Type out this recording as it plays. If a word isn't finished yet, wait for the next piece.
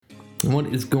What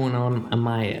is going on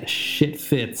my shit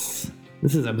fits?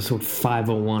 This is episode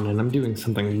 501, and I'm doing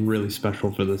something really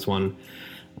special for this one.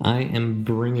 I am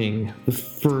bringing the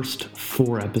first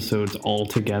 4 episodes all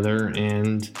together,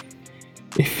 and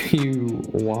if you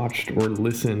watched or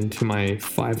listened to my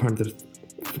 500th,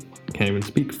 can't even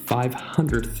speak,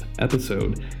 500th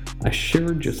episode, I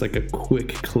shared just like a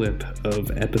quick clip of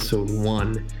episode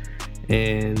 1,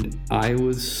 and I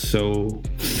was so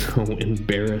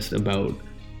embarrassed about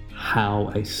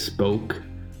how I spoke,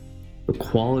 the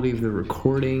quality of the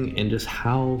recording, and just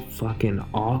how fucking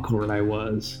awkward I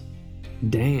was.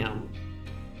 Damn.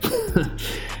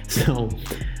 So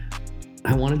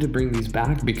I wanted to bring these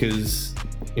back because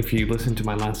if you listen to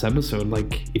my last episode,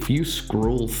 like if you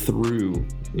scroll through,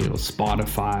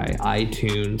 Spotify,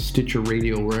 iTunes, Stitcher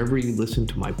Radio, wherever you listen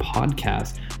to my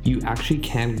podcast, you actually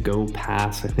can't go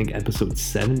past, I think, episode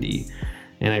 70.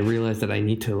 And I realized that I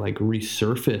need to like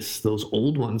resurface those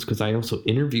old ones because I also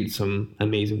interviewed some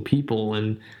amazing people.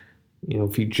 And,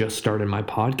 if you just started my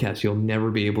podcast, you'll never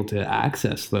be able to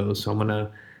access those. So I'm going to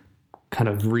kind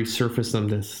of resurface them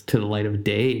to the light of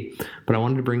day. But I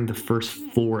wanted to bring the first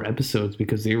 4 episodes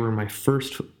because they were my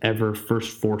first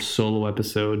 4 solo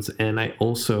episodes. And I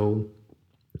also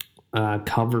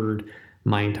covered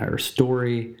my entire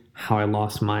story, how I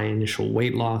lost my initial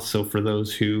weight loss. So for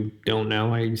those who don't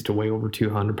know, I used to weigh over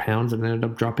 200 pounds and ended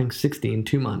up dropping 60 in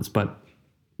 2 months. But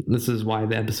this is why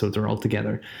the episodes are all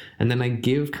together. And then I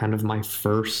give kind of my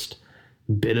first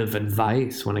bit of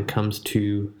advice when it comes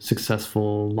to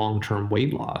successful long-term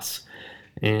weight loss.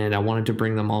 And I wanted to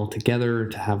bring them all together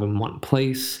to have in one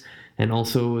place. And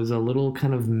also as a little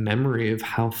kind of memory of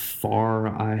how far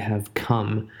I have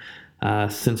come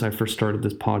since I first started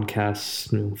this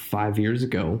podcast 5 years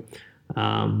ago.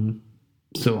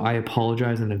 So I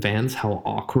apologize in advance how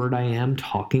awkward I am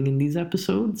talking in these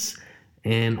episodes,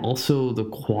 and also the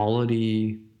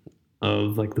quality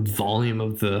of like the volume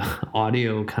of the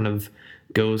audio kind of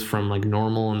goes from like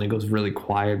normal and it goes really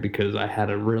quiet because I had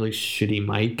a really shitty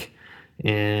mic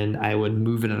and I would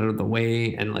move it out of the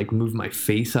way and like move my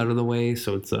face out of the way.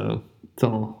 So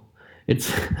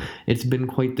it's it's been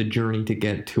quite the journey to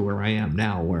get to where I am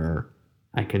now, where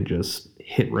I can just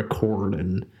hit record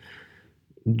and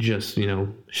just,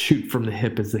 shoot from the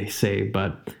hip, as they say.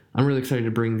 But I'm really excited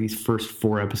to bring these first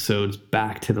 4 episodes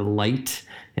back to the light,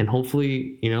 and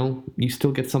hopefully, you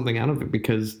still get something out of it,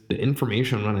 because the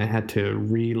information, when I had to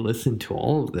re-listen to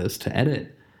all of this to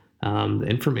edit, the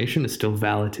information is still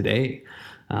valid today.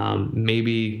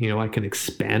 Maybe, I can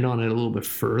expand on it a little bit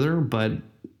further, but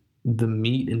the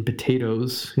meat and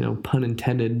potatoes, pun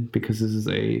intended, because this is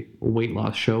a weight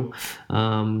loss show,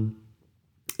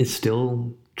 is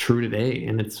still true today.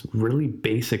 And it's really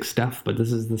basic stuff, but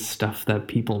this is the stuff that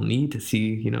people need to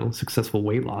see, successful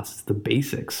weight loss. It's the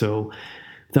basics. So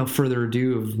without further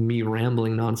ado of me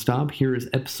rambling nonstop, here is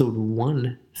episode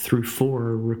 1 through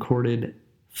 4, recorded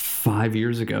 5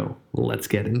 years ago. Let's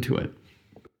get into it.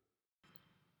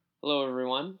 Hello,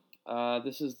 everyone.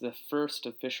 This is the first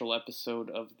official episode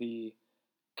of the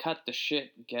Cut the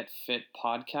Shit, Get Fit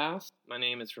podcast. My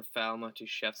name is Rafal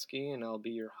Matuszewski, and I'll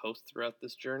be your host throughout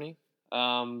this journey.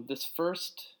 This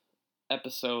first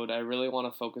episode, I really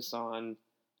want to focus on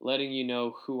letting you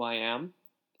know who I am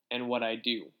and what I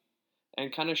do,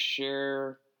 and kind of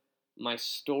share my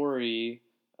story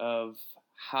of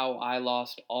how I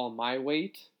lost all my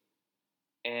weight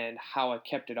and how I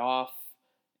kept it off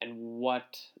and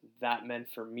what that meant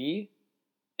for me,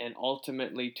 and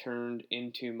ultimately turned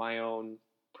into my own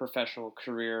professional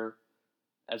career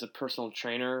as a personal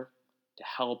trainer to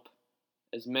help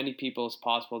as many people as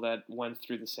possible that went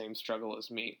through the same struggle as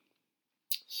me.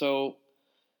 So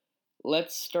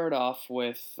let's start off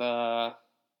with, I'm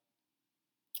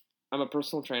a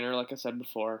personal trainer, like I said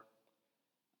before.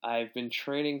 I've been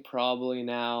training probably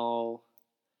now,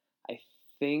 I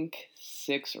think,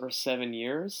 6 or 7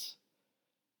 years.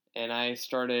 And I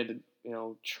started,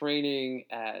 training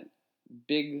at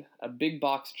a big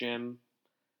box gym,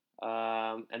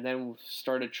 and then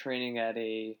started training at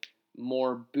a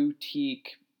more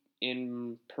boutique,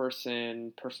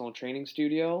 in-person personal training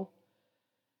studio.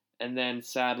 And then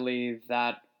sadly,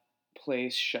 that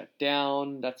place shut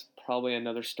down. That's probably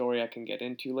another story I can get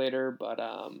into later. But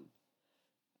I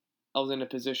was in a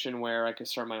position where I could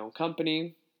start my own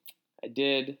company. I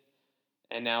did,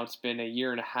 and now it's been a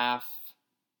year and a half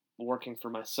working for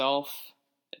myself.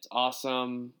 It's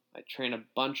awesome. I train a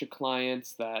bunch of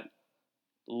clients that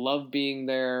love being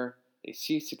there. They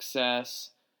see success.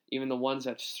 Even the ones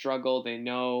that struggle, they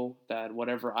know that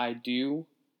whatever I do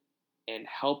and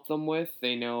help them with,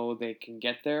 they know they can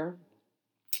get there.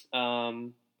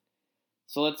 So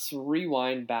let's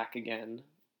rewind back again.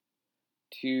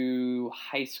 to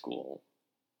high school.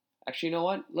 Actually, you know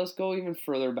what? Let's go even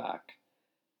further back.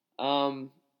 I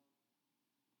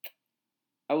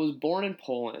was born in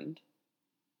Poland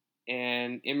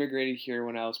and immigrated here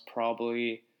when I was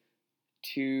probably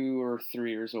 2 or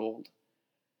 3 years old.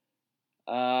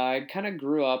 I kind of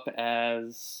grew up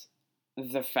as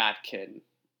the fat kid.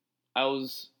 I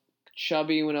was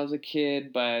chubby when I was a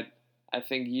kid, but I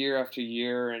think year after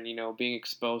year, and being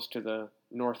exposed to the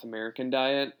North American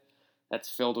diet that's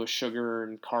filled with sugar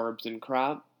and carbs and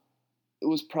crap, it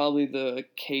was probably the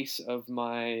case of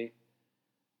my,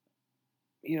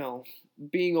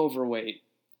 being overweight.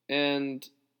 And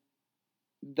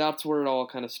that's where it all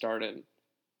kind of started.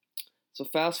 So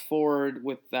fast forward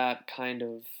with that kind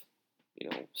of,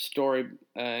 story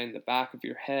in the back of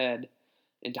your head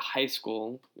into high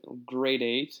school, grade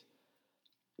 8.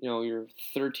 You're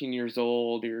 13 years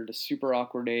old, you're at a super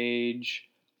awkward age.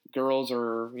 Girls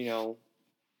are,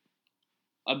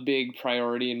 a big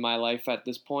priority in my life at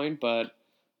this point, but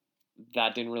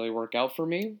that didn't really work out for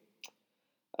me.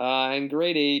 In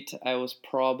grade 8, I was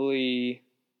probably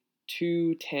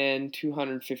 210,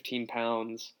 215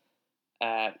 pounds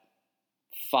at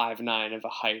 5'9" of a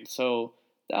height. So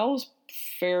that was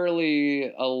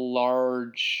fairly a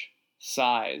large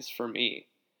size for me.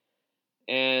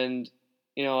 And,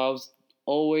 I was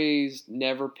always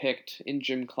never picked in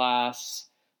gym class.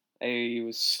 I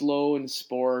was slow in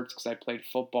sports because I played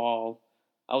football.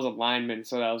 I was a lineman,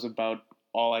 so that was about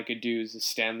all I could do is just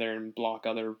stand there and block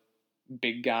other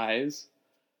big guys.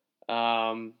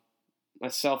 My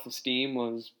self-esteem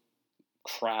was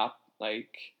crap,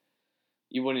 like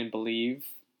you wouldn't believe.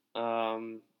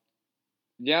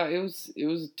 Yeah, it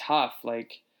was tough.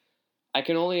 Like I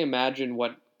can only imagine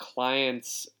what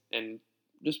clients and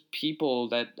just people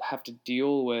that have to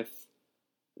deal with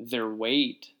their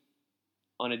weight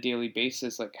on a daily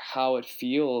basis, like how it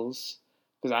feels,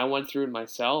 because I went through it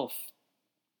myself.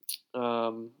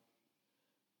 I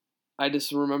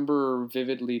just remember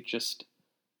vividly just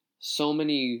so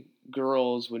many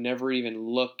girls would never even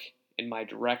look in my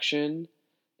direction.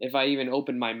 If I even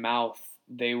opened my mouth,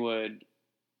 they wouldn't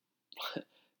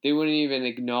even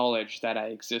acknowledge that I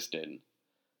existed.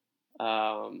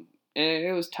 And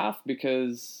it was tough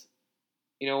because,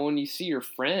 when you see your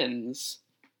friends,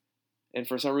 and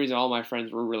for some reason all my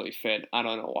friends were really fit, I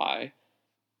don't know why,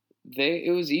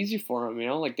 it was easy for them,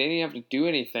 like they didn't have to do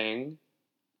anything,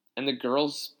 and the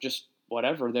girls just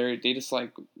whatever, they just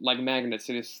like magnets,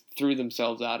 they just threw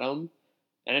themselves at them,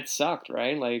 and it sucked,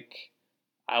 right? Like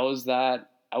I was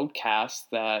that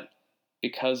outcast that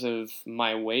because of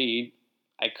my weight,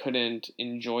 I couldn't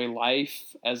enjoy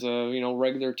life as a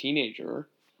regular teenager.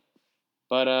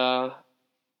 But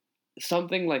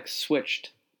something like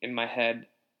switched in my head.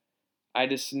 I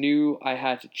just knew I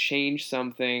had to change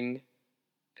something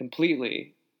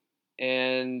completely,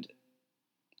 and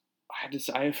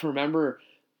I remember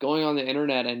going on the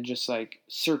internet and just like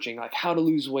searching like how to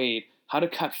lose weight, how to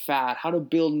cut fat, how to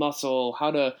build muscle,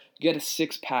 how to get a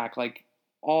six pack, like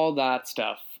all that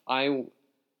stuff. I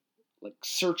like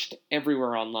searched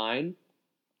everywhere online.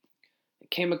 I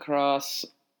came across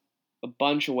a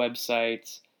bunch of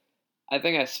websites. I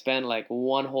think I spent like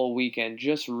one whole weekend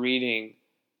just reading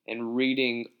and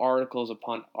reading articles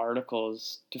upon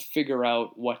articles to figure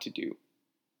out what to do.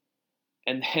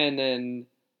 And then in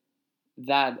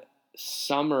that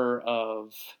summer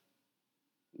of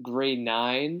grade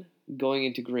 9 going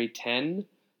into grade 10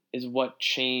 is what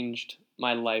changed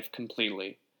my life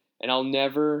completely. And I'll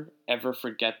never ever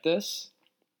forget this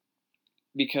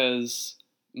because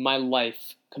my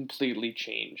life completely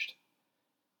changed.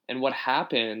 And what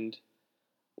happened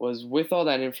was with all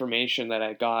that information that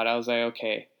I got, I was like,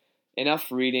 okay,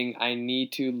 enough reading. I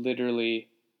need to literally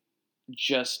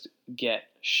just get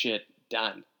shit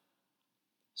done.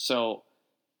 So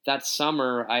that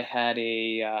summer, I had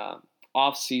a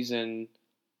off-season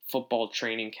football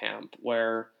training camp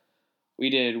where we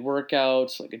did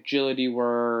workouts, like agility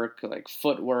work, like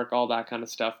footwork, all that kind of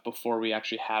stuff before we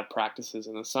actually had practices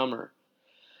in the summer.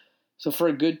 So for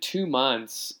a good 2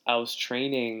 months, I was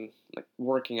training, like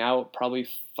working out probably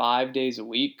 5 days a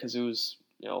week because it was,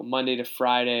 Monday to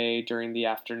Friday during the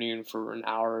afternoon for an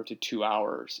hour to 2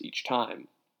 hours each time.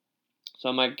 So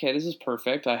I'm like, okay, this is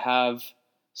perfect. I have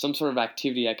some sort of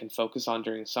activity I can focus on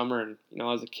during summer. And,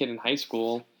 as a kid in high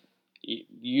school,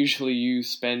 usually you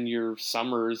spend your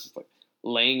summers like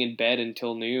laying in bed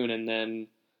until noon and then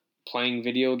playing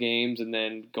video games and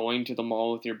then going to the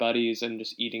mall with your buddies and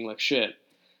just eating like shit.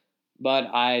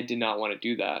 But I did not want to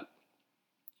do that.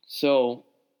 So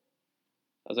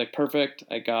I was like, perfect.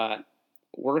 I got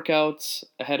workouts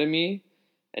ahead of me,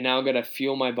 and now I'm going to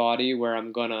fuel my body where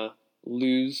I'm going to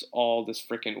lose all this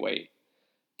freaking weight.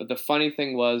 But the funny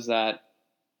thing was that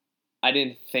I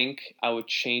didn't think I would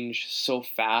change so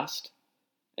fast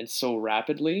and so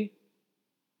rapidly.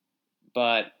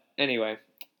 But anyway,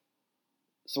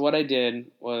 so what I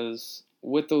did was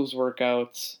with those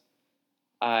workouts,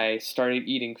 I started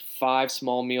eating 5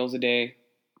 small meals a day.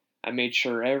 I made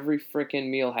sure every freaking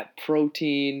meal had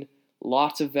protein,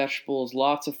 lots of vegetables,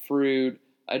 lots of fruit.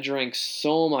 I drank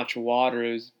so much water,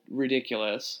 it was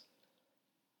ridiculous.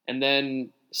 And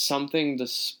then something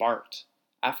just sparked.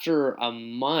 After a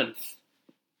month,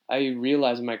 I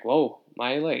realized I'm like, whoa,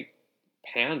 my like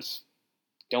pants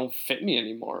don't fit me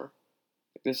anymore.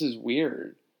 This is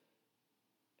weird.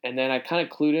 And then I kind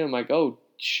of clued in. I'm like, oh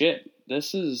shit,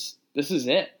 this is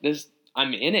it.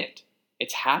 I'm in it.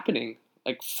 It's happening.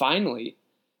 Like finally,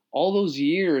 all those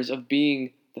years of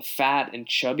being the fat and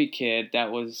chubby kid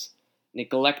that was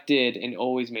neglected and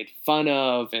always made fun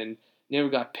of and never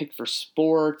got picked for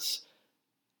sports,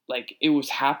 like it was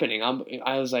happening.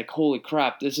 I was like, holy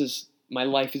crap, my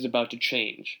life is about to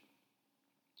change.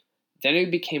 Then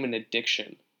it became an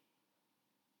addiction.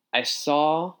 I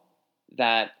saw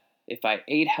that if I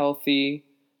ate healthy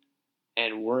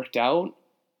and worked out,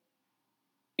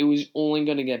 it was only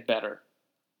going to get better.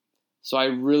 So I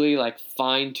really like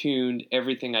fine-tuned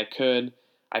everything I could.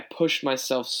 I pushed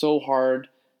myself so hard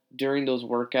during those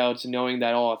workouts, knowing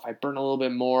that, oh, if I burn a little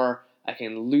bit more, I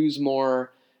can lose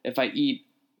more. If I eat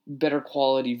better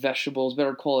quality vegetables,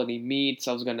 better quality meats,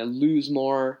 I was going to lose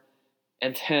more.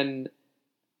 And then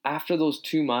after those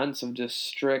 2 months of just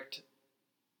strict,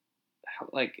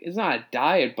 like, it's not a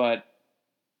diet, but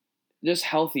just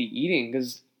healthy eating,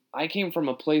 because I came from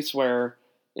a place where,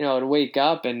 I'd wake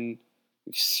up and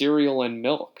cereal and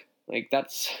milk. Like,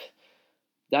 that's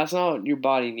not what your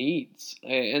body needs.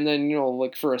 And then,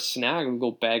 like for a snack, I'd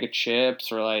go bag of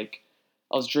chips, or like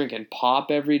I was drinking pop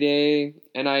every day.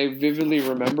 And I vividly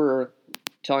remember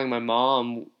telling my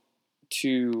mom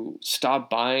to stop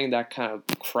buying that kind of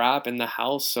crap in the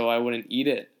house so I wouldn't eat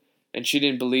it. And she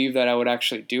didn't believe that I would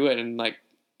actually do it. And like,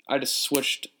 I just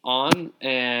switched on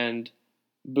and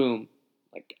boom,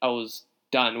 like I was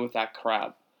done with that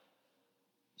crap.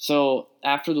 So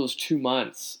after those 2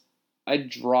 months, I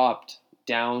dropped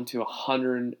down to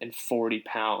 140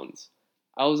 pounds.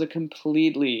 I was a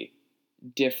completely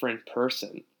different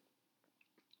person.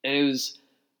 And it was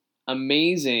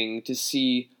amazing to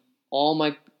see all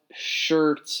my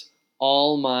shirts,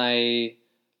 all my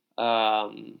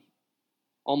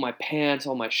pants,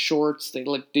 all my shorts, they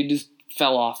just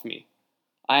fell off me.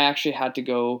 I actually had to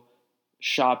go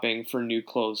shopping for new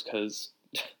clothes because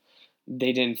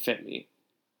they didn't fit me.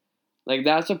 Like,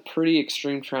 that's a pretty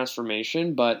extreme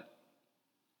transformation, but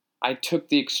I took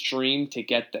the extreme to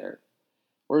get there.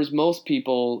 Whereas most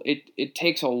people, it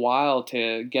takes a while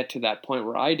to get to that point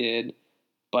where I did,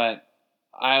 but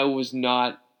I was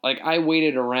not, like, I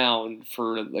waited around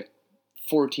for like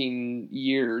 14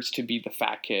 years to be the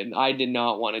fat kid. I did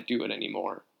not want to do it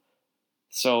anymore.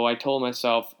 So I told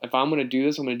myself, if I'm going to do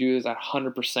this, I'm going to do this at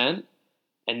 100%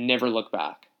 and never look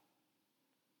back.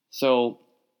 So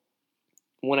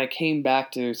when I came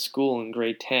back to school in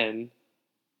grade 10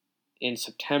 in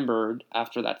September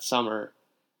after that summer,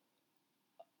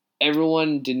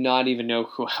 everyone did not even know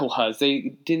who I was.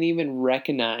 They didn't even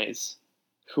recognize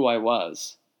who I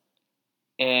was.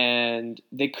 And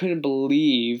they couldn't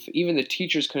believe, even the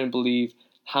teachers couldn't believe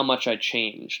how much I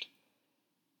changed.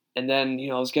 And then,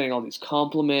 I was getting all these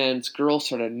compliments. Girls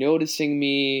started noticing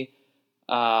me.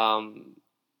 Like,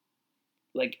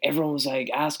 everyone was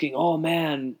like asking, oh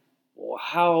man,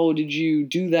 how did you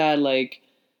do that? Like,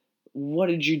 what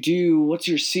did you do? What's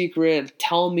your secret?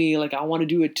 Tell me, like, I want to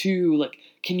do it too. Like,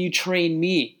 can you train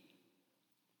me?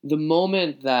 The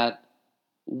moment that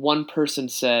one person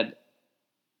said,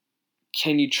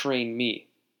 can you train me?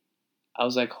 I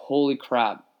was like, holy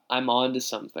crap, I'm on to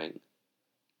something.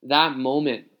 That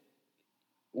moment,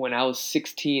 when I was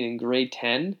 16 in grade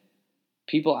 10,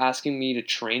 people asking me to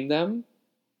train them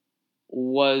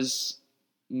was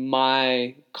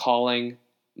my calling,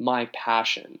 my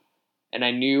passion. And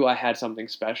I knew I had something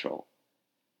special.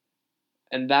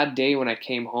 And that day when I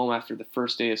came home after the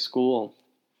first day of school,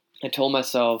 I told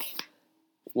myself,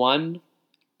 one,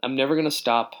 I'm never going to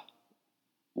stop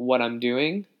what I'm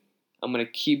doing. I'm going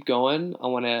to keep going. I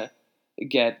want to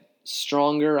get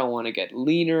stronger. I want to get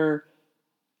leaner.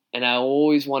 And I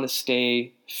always want to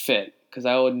stay fit because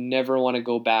I would never want to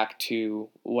go back to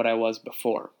what I was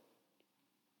before.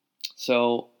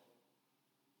 So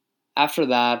after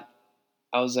that,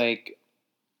 I was like,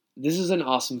 this is an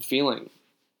awesome feeling.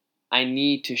 I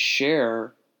need to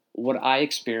share what I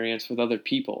experienced with other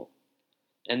people.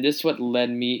 And this is what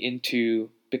led me into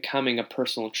becoming a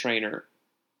personal trainer.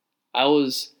 I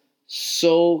was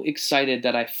so excited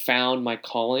that I found my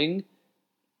calling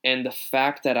and the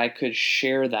fact that I could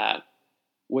share that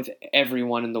with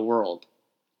everyone in the world.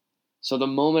 So the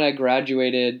moment I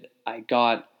graduated, I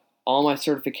got all my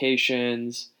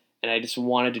certifications and I just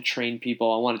wanted to train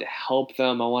people. I wanted to help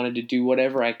them. I wanted to do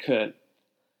whatever I could.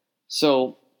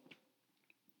 So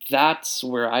that's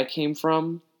where I came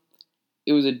from.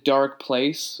 It was a dark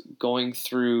place going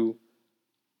through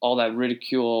all that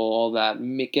ridicule, all that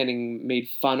getting made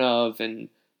fun of, and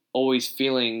always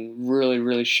feeling really,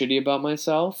 really shitty about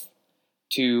myself,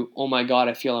 to, oh my God,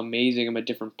 I feel amazing, I'm a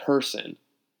different person.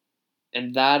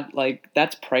 And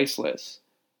that's priceless.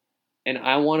 And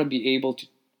I want to be able to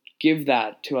give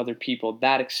that to other people,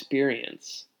 that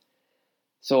experience.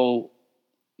 So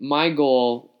my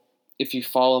goal, if you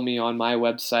follow me on my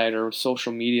website or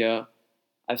social media,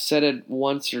 I've said it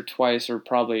once or twice or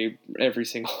probably every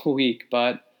single week,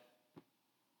 but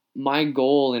my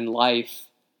goal in life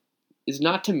is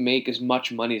not to make as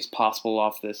much money as possible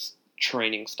off this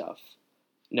training stuff.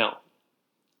 No.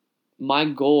 My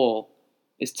goal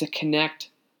is to connect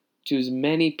to as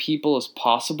many people as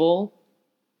possible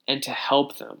and to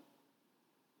help them.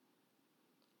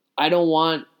 I don't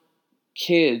want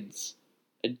kids,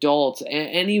 adults,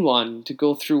 anyone to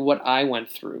go through what I went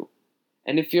through.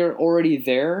 And if you're already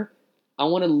there, I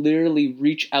want to literally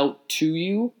reach out to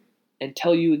you and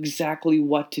tell you exactly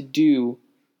what to do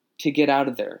to get out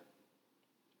of there.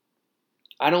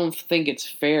 I don't think it's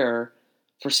fair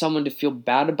for someone to feel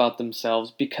bad about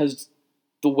themselves because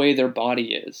the way their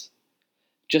body is.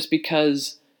 Just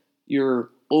because you're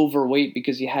overweight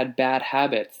because you had bad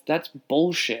habits, that's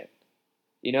bullshit.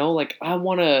 I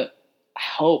want to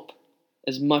help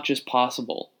as much as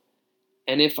possible.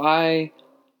 And if I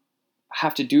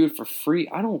have to do it for free,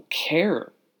 I don't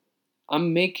care.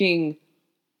 I'm making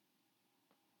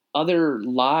other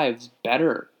lives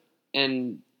better.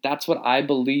 And that's what I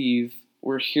believe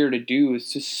we're here to do,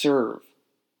 is to serve.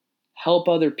 Help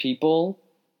other people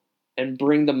and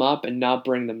bring them up and not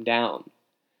bring them down.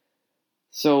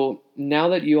 So now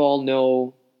that you all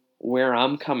know where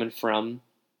I'm coming from,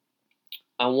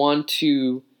 I want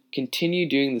to continue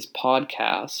doing this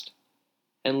podcast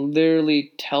and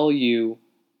literally tell you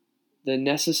the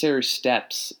necessary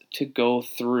steps to go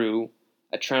through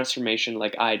a transformation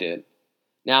like I did.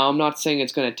 Now, I'm not saying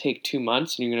it's going to take 2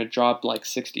 months and you're going to drop like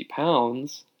 60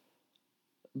 pounds,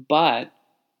 but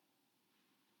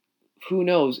who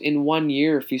knows, in 1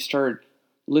 year, if you start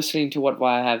listening to what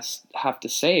I have to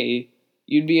say,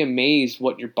 you'd be amazed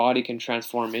what your body can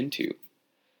transform into.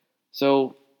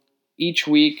 So each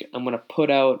week, I'm going to put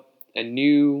out a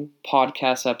new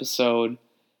podcast episode,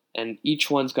 and each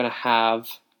one's going to have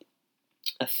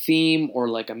a theme or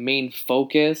like a main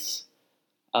focus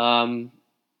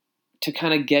to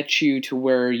kind of get you to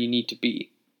where you need to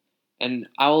be. And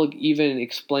I'll even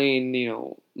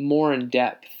explain, more in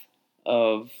depth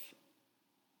of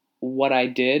what I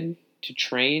did to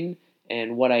train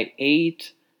and what I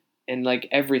ate and like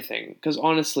everything. Because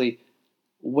honestly,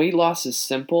 weight loss is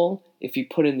simple if you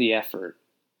put in the effort.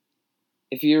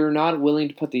 If you're not willing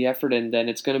to put the effort in, then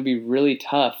it's going to be really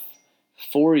tough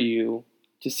for you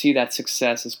to see that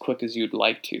success as quick as you'd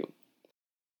like to.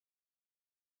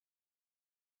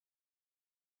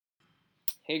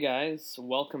 Hey guys,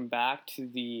 welcome back to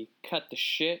the Cut the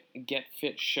Shit, Get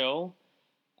Fit show.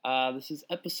 This is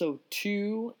episode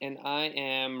 2, and I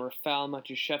am Rafal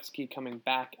Matuszewski coming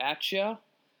back at you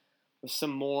with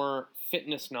some more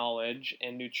fitness knowledge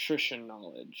and nutrition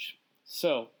knowledge.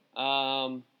 So,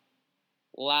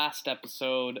 last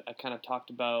episode, I kind of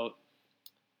talked about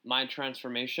my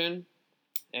transformation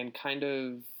and kind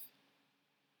of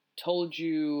told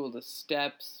you the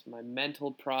steps, my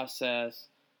mental process,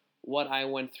 what I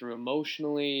went through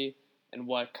emotionally, and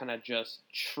what kind of just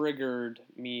triggered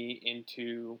me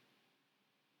into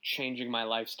changing my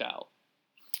lifestyle.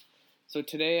 So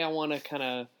today I want to kind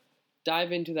of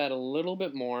dive into that a little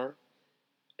bit more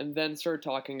and then start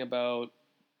talking about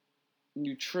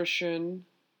nutrition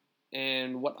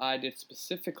and what I did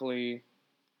specifically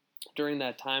during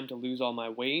that time to lose all my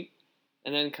weight,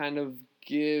 and then kind of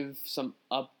give some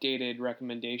updated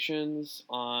recommendations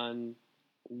on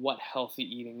what healthy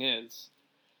eating is.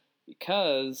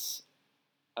 Because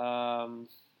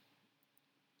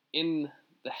in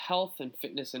the health and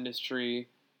fitness industry,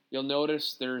 you'll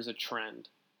notice there's a trend.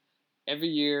 Every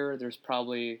year, there's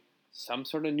probably some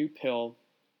sort of new pill,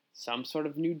 some sort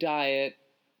of new diet,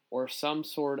 or some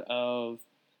sort of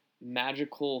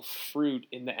magical fruit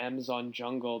in the Amazon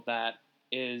jungle that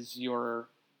is your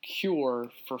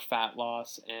cure for fat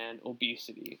loss and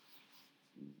obesity.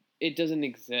 It doesn't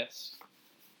exist.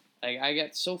 Like, I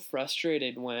get so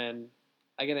frustrated when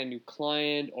I get a new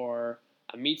client or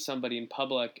I meet somebody in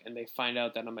public and they find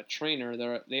out that I'm a trainer.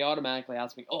 They automatically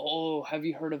ask me, "Oh, have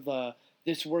you heard of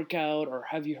this workout, or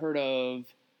have you heard of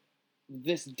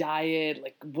this diet?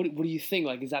 Like, what do you think?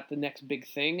 Like, is that the next big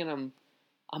thing?" And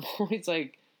I'm always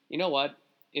like, you know what?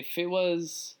 If it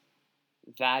was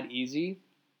that easy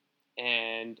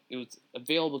and it was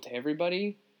available to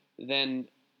everybody, then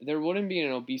there wouldn't be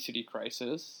an obesity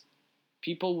crisis.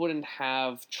 People wouldn't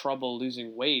have trouble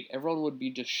losing weight. Everyone would be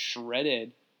just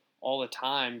shredded all the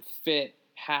time, fit,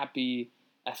 happy,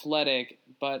 athletic,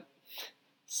 but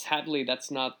sadly,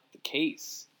 that's not the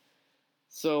case.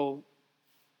 So,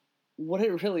 what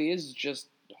it really is just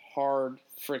hard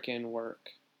freaking work.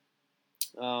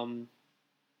 Um,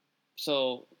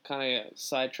 so, kind of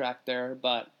sidetracked there,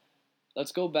 but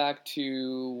let's go back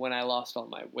to when I lost all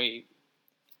my weight.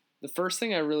 The first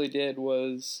thing I really did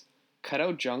was cut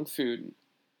out junk food.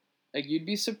 Like, you'd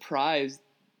be surprised,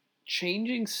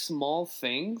 changing small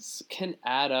things can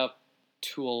add up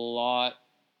to a lot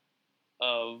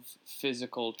of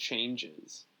physical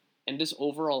changes and just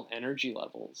overall energy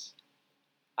levels.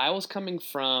 I was coming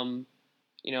from,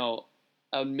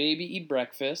 I would maybe eat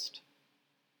breakfast,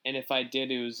 and if I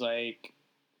did, it was like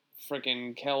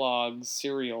freaking Kellogg's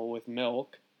cereal with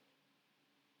milk.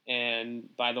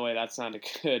 And by the way, that's not a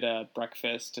good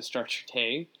breakfast to start your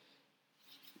day.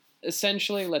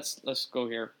 Essentially, let's go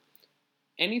here.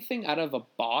 Anything out of a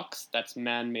box that's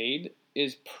man-made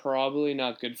is probably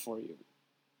not good for you.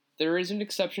 There is an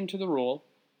exception to the rule.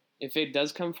 If it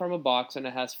does come from a box and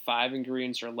it has 5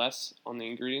 ingredients or less on the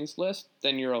ingredients list,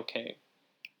 then you're okay.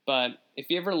 But if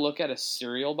you ever look at a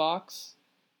cereal box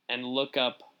and look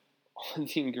up all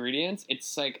the ingredients,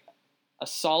 it's like a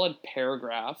solid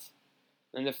paragraph.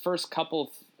 And the first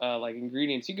couple of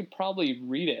ingredients, you could probably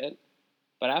read it,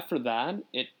 but after that,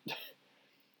 it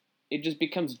just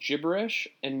becomes gibberish,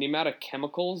 and the amount of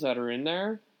chemicals that are in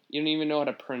there, you don't even know how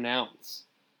to pronounce.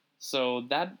 So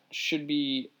that should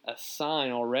be a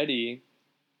sign already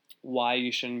why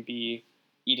you shouldn't be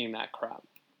eating that crap.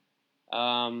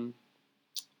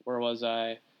 Where was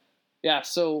I? Yeah,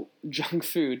 so junk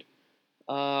food.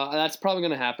 That's probably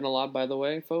going to happen a lot, by the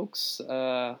way, folks.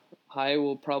 I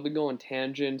will probably go on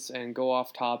tangents and go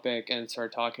off topic and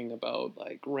start talking about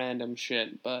like random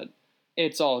shit, but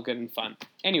it's all good and fun.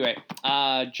 Anyway,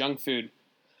 junk food.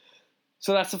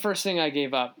 So that's the first thing I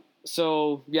gave up.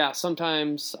 So yeah,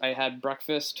 sometimes I had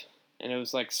breakfast and it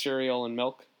was like cereal and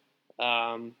milk.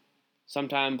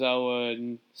 Sometimes I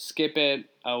would skip it.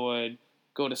 I would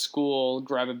go to school,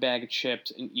 grab a bag of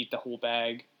chips, and eat the whole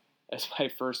bag as my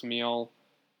first meal.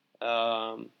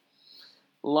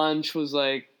 Lunch was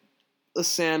like a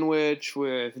sandwich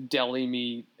with deli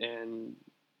meat and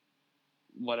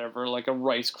whatever, like a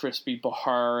Rice Krispie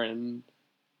bar and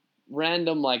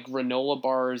random like granola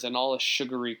bars and all the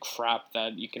sugary crap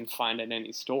that you can find at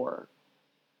any store.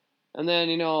 And then,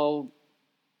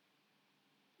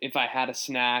 if I had a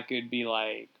snack, it'd be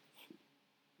like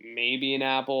maybe an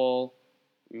apple,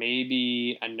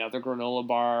 maybe another granola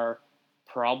bar,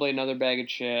 probably another bag of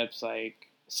chips. Like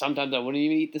sometimes I wouldn't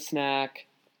even eat the snack.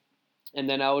 And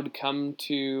then I would come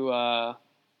to,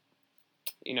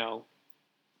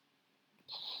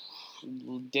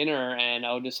 dinner and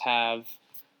I would just have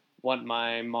what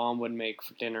my mom would make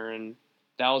for dinner, and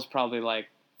that was probably like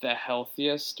the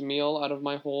healthiest meal out of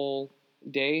my whole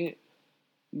day.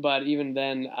 But even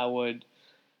then, I would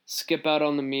skip out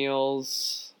on the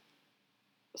meals.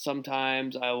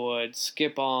 Sometimes I would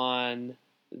skip on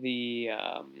the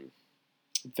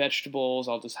vegetables.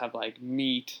 I'll just have like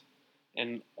meat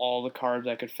and all the carbs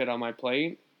I could fit on my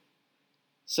plate.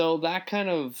 So that kind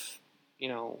of,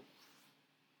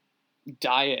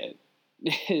 diet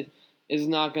is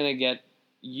not going to get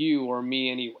you or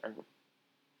me anywhere.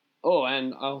 Oh,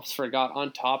 and I almost forgot,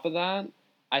 on top of that,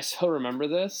 I still remember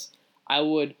this, I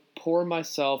would pour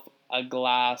myself a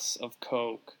glass of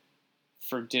Coke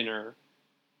for dinner.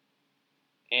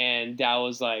 And that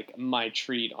was like my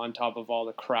treat on top of all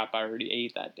the crap I already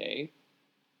ate that day.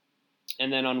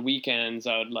 And then on weekends,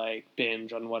 I would like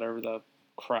binge on whatever the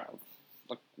crap,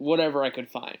 like whatever I could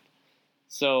find.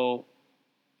 So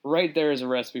right there is a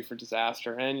recipe for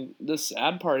disaster. And the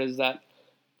sad part is that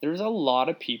there's a lot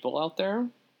of people out there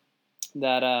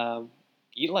that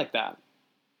eat like that.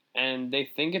 And they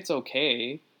think it's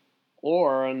okay.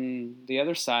 Or on the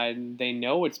other side, they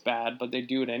know it's bad, but they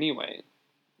do it anyway.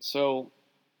 So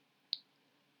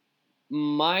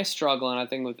my struggle, and I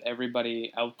think with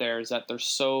everybody out there, is that they're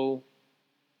so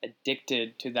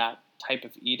addicted to that type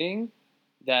of eating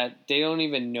that they don't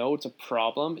even know it's a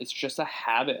problem. It's just a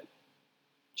habit.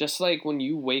 Just like when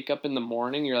you wake up in the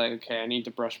morning, you're like, okay, I need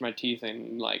to brush my teeth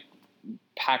and like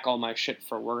pack all my shit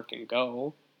for work and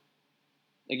go.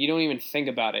 Like you don't even think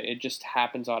about it. It just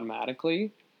happens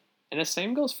automatically. And the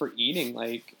same goes for eating.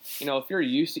 Like, if you're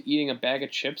used to eating a bag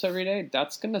of chips every day,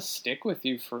 that's going to stick with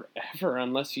you forever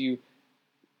unless you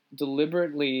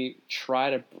deliberately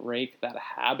try to break that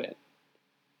habit.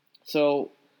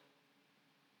 So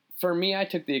for me, I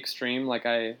took the extreme, like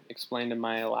I explained in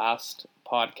my last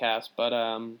podcast, but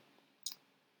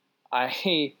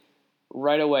I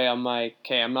right away I'm like,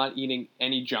 okay, I'm not eating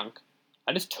any junk.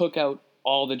 I just took out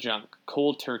all the junk,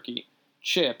 cold turkey,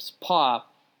 chips, pop,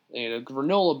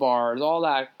 granola bars, all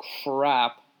that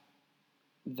crap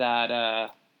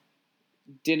that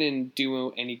didn't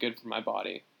do any good for my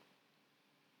body.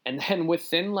 And then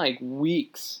within like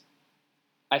weeks,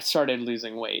 I started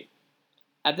losing weight.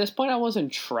 At this point, I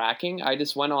wasn't tracking. I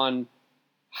just went on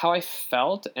how I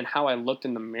felt and how I looked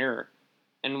in the mirror.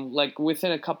 And like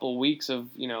within a couple of weeks of,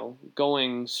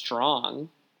 going strong,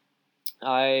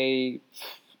 I'm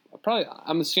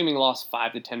assuming lost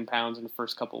 5 to 10 pounds in the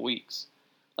first couple of weeks.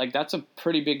 Like that's a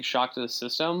pretty big shock to the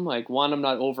system. Like one, I'm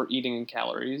not overeating in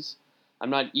calories. I'm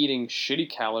not eating shitty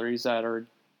calories that are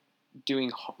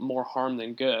doing more harm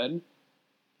than good.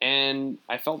 And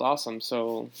I felt awesome.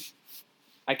 So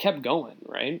I kept going,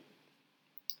 right?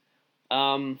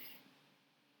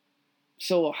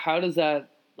 So how does that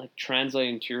like translate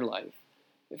into your life?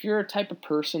 If you're a type of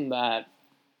person that,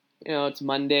 it's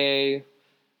Monday,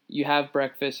 you have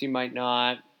breakfast, you might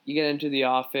not, you get into the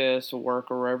office or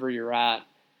work or wherever you're at,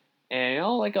 and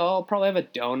I'll probably have a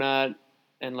donut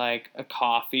and like a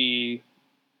coffee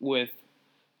with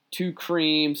 2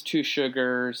 creams, 2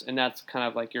 sugars, and that's kind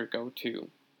of like your go-to.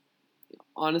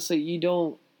 Honestly, you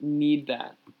don't need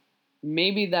that.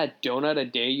 Maybe that donut a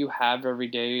day you have every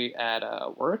day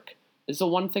at work is the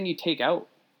one thing you take out.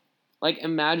 Like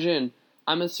imagine,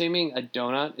 I'm assuming a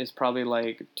donut is probably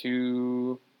like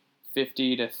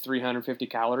 250 to 350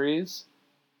 calories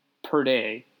per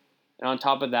day. And on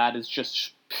top of that is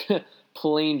just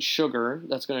plain sugar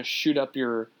that's going to shoot up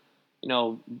your,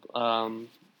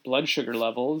 blood sugar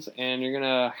levels, and you're going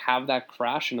to have that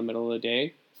crash in the middle of the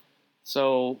day.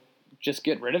 So just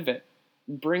get rid of it.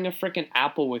 Bring a freaking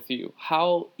apple with you.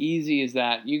 How easy is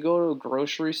that? You go to a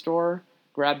grocery store,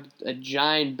 grab a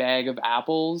giant bag of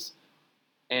apples,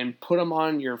 and put them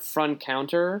on your front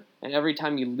counter, and every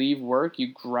time you leave work,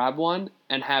 you grab one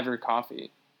and have your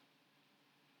coffee.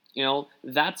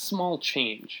 That small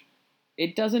change.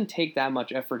 It doesn't take that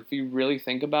much effort if you really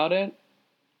think about it,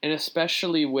 and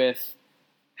especially with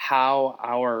how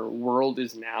our world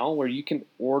is now, where you can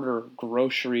order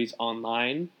groceries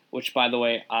online, which, by the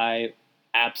way, I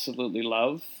absolutely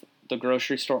love. The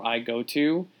grocery store I go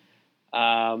to,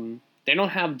 they don't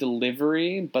have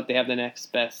delivery, but they have the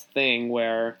next best thing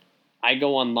where I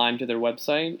go online to their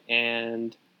website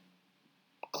and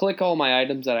click all my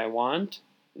items that I want.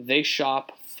 They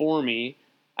shop for me.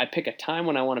 I pick a time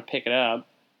when I want to pick it up.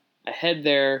 I head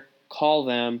there, call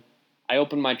them. I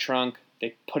open my trunk.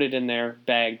 They put it in there,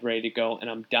 bagged, ready to go, and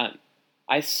I'm done.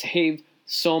 I saved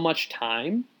so much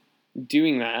time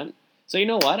doing that. So you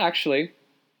know what? Actually,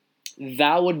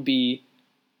 that would be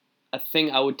a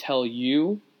thing I would tell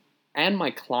you and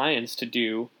my clients to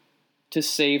do to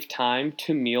save time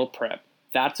to meal prep.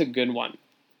 That's a good one.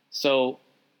 So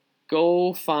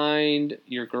go find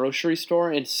your grocery store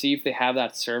and see if they have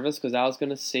that service, because that was going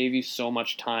to save you so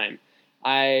much time.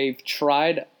 I've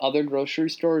tried other grocery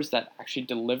stores that actually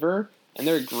deliver, and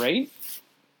they're great.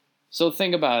 So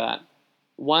think about that.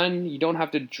 1, you don't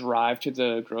have to drive to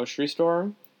the grocery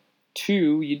store.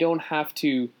 2, you don't have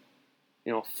to,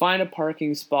 find a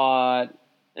parking spot.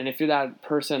 And if you're that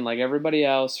person like everybody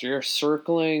else, you're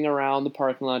circling around the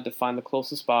parking lot to find the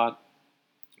closest spot.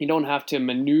 You don't have to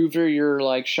maneuver your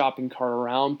like shopping cart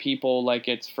around people like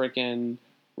it's freaking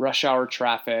rush hour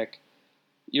traffic.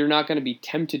 You're not going to be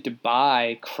tempted to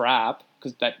buy crap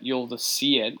because that you'll just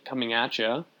see it coming at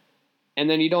you. And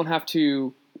then you don't have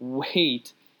to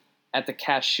wait at the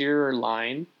cashier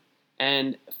line.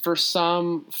 And for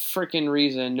some freaking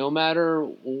reason, no matter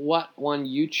what one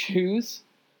you choose,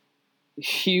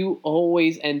 you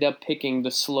always end up picking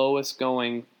the slowest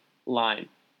going line.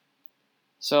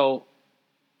 So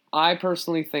I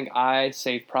personally think I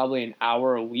save probably an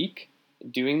hour a week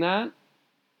doing that,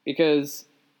 because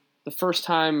the first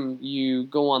time you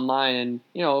go online and,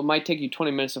 it might take you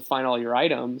 20 minutes to find all your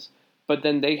items, but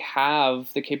then they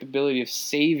have the capability of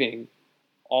saving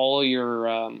all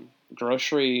your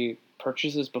grocery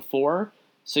purchases before,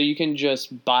 so you can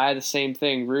just buy the same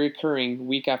thing recurring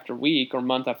week after week or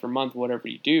month after month, whatever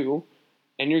you do,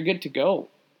 and you're good to go.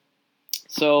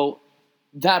 So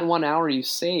that 1 hour you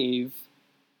save,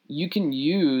 you can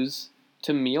use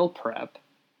to meal prep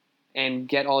and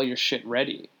get all your shit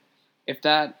ready.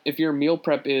 If your meal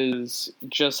prep is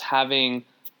just having,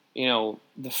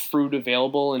 the fruit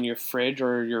available in your fridge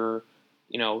or your,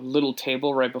 little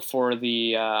table right before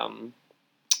the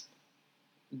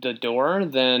door,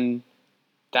 then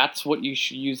that's what you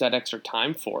should use that extra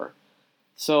time for.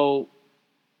 So,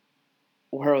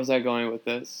 where was I going with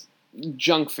this?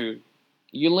 Junk food.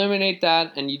 You eliminate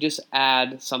that and you just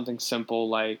add something simple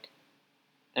like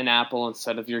an apple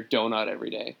instead of your donut every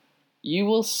day. You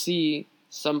will see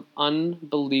some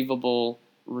unbelievable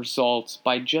results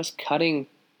by just cutting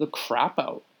the crap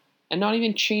out and not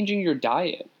even changing your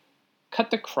diet.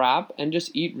 Cut the crap and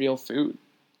just eat real food.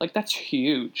 Like, that's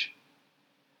huge.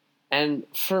 And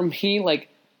for me, like,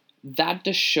 that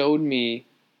just showed me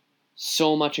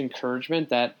so much encouragement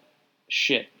that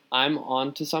shit, I'm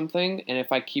on to something, and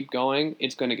if I keep going,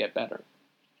 it's going to get better.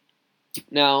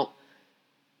 Now,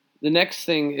 the next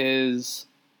thing is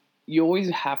you always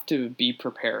have to be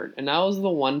prepared. And that was the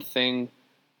one thing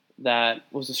that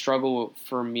was a struggle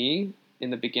for me in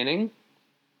the beginning,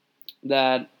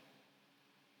 that,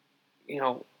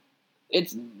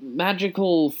 it's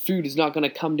magical food is not going to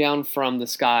come down from the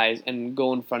skies and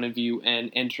go in front of you and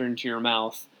enter into your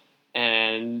mouth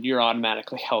and you're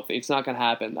automatically healthy. It's not going to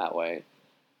happen that way.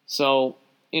 So,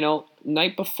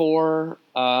 night before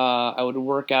I would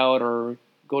work out or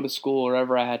go to school or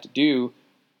whatever I had to do,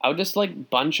 I would just like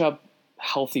bunch up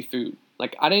healthy food.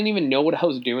 Like, I didn't even know what I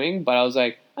was doing, but I was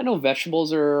like, I know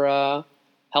vegetables are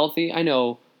healthy. I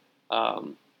know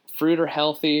fruit are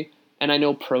healthy. And I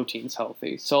know protein's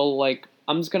healthy. So, like,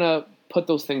 I'm just going to put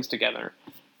those things together.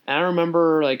 And I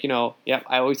remember, like, I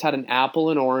always had an apple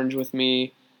and orange with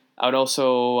me. I would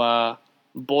also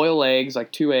boil eggs,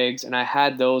 like 2 eggs, and I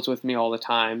had those with me all the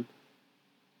time,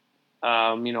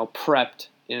 prepped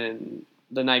in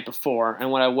the night before.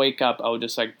 And when I wake up, I would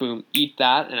just, like, boom, eat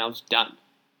that, and I was done.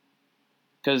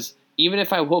 Because even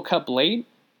if I woke up late,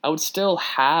 I would still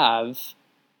have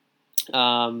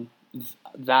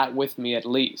that with me at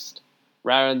least.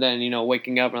 Rather than,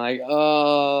 waking up and like,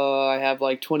 oh, I have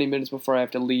like 20 minutes before I have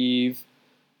to leave.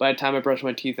 By the time I brush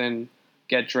my teeth and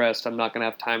get dressed, I'm not going to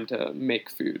have time to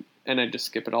make food. And I just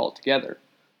skip it all together.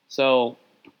 So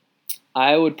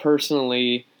I would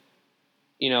personally,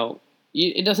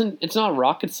 it's not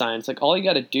rocket science. Like, all you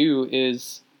got to do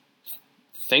is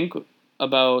think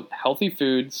about healthy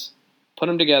foods, put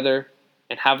them together,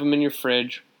 and have them in your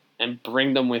fridge and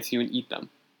bring them with you and eat them,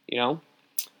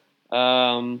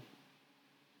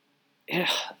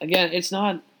 Again, it's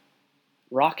not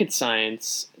rocket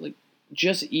science. Like,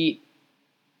 just eat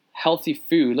healthy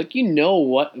food. Like,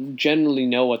 generally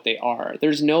know what they are.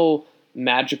 There's no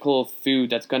magical food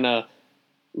that's gonna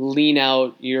lean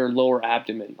out your lower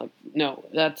abdomen. Like, no,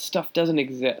 that stuff doesn't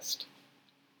exist.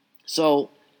 So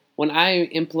when I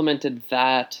implemented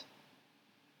that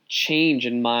change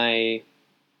in my,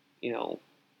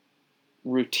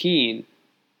 routine,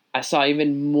 I saw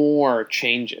even more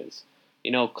changes.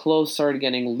 Clothes started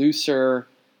getting looser.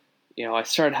 I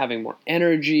started having more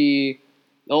energy.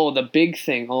 Oh, the big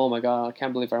thing. Oh my God, I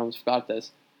can't believe I almost forgot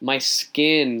this. My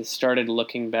skin started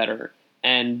looking better.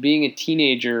 And being a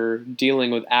teenager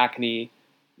dealing with acne,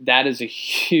 that is a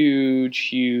huge,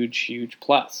 huge, huge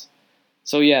plus.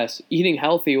 So yes, eating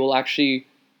healthy will actually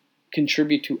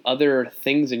contribute to other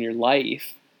things in your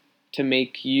life to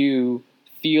make you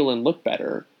feel and look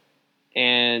better.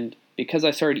 And because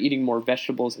I started eating more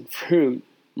vegetables and fruit,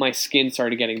 my skin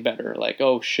started getting better. Like,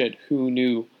 oh shit, who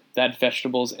knew that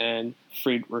vegetables and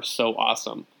fruit were so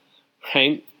awesome,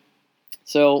 right?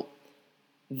 So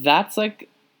that's like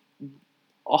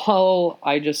all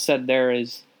I just said there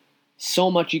is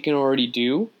so much you can already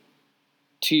do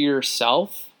to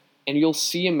yourself and you'll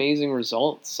see amazing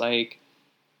results. Like,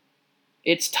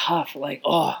 it's tough. Like,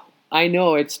 oh, I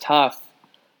know it's tough.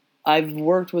 I've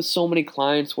worked with so many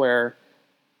clients where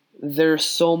there's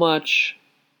so much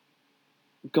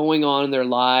going on in their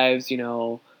lives,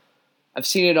 I've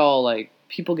seen it all, like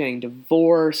people getting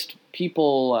divorced,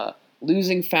 people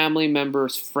losing family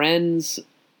members, friends,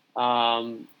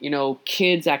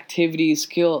 kids' activities,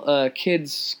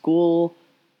 kids' school,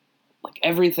 like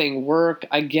everything, work.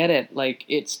 I get it. Like,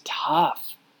 it's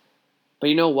tough. But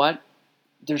you know what?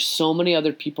 There's so many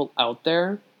other people out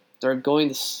there that are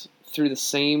going through the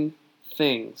same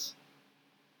things.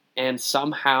 And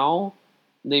somehow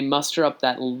they muster up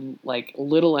that like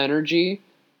little energy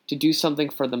to do something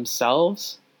for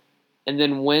themselves. And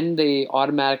then when they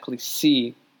automatically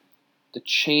see the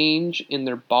change in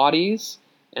their bodies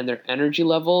and their energy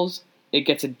levels, it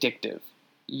gets addictive.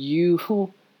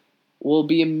 You will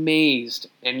be amazed,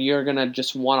 and you're going to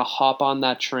just want to hop on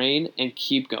that train and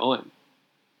keep going.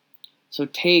 So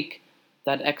take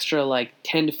that extra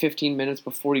 10 to 15 minutes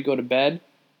before you go to bed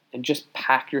and just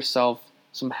pack yourself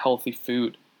some healthy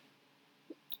food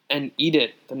and eat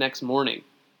it the next morning.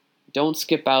 Don't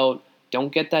skip out.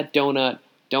 Don't get that donut.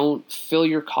 Don't fill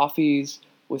your coffees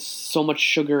with so much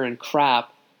sugar and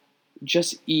crap.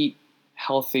 Just eat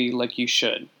healthy like you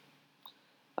should.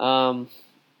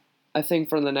 I think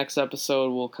for the next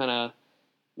episode, we'll kind of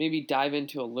maybe dive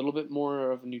into a little bit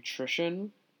more of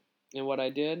nutrition and what I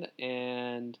did,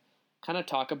 and kind of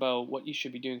talk about what you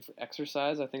should be doing for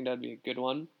exercise. I think that'd be a good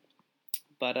one.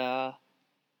 But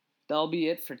that'll be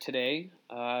it for today.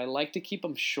 I like to keep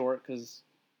them short because,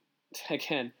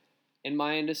 again, in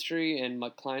my industry and my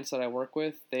clients that I work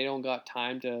with, they don't got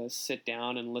time to sit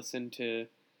down and listen to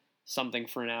something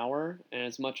for an hour. And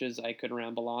as much as I could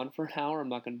ramble on for an hour, I'm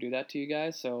not going to do that to you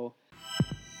guys. So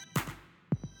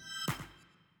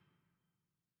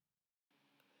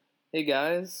hey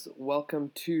guys,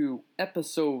 welcome to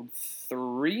episode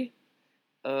 3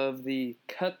 of the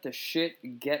Cut the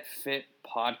Shit Get Fit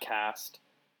podcast.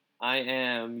 I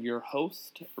am your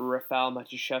host, Rafal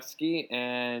Matuszewski,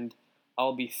 and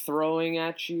I'll be throwing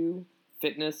at you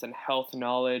fitness and health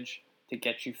knowledge to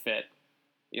get you fit.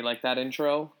 You like that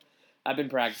intro? I've been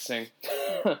practicing.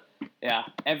 Yeah,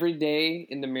 every day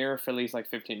in the mirror for at least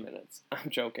 15 minutes. I'm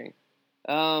joking.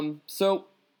 So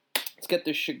let's get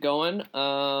this shit going.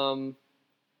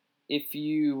 If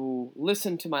you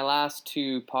listen to my last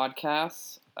 2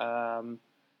 podcasts,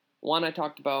 one I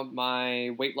talked about my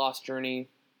weight loss journey,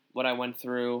 what I went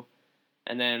through,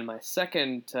 and then my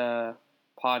second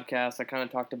podcast, I kind of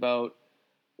talked about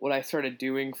what I started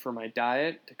doing for my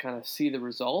diet to kind of see the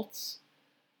results.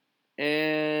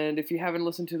 And if you haven't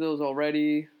listened to those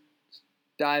already,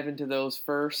 dive into those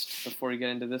first before you get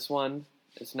into this one.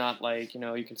 It's not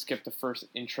you can skip the first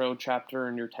intro chapter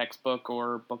in your textbook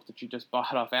or book that you just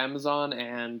bought off Amazon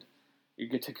and you're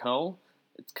good to go.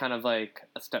 It's kind of like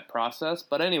a step process.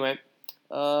 But anyway,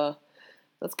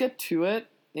 let's get to it.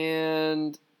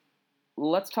 And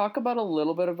let's talk about a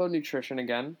little bit about nutrition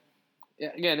again.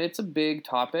 Again, it's a big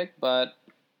topic, but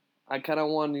I kind of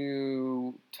want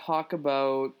to talk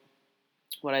about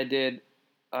what I did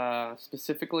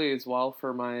specifically as well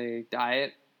for my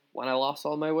diet when I lost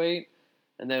all my weight.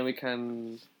 And then we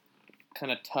can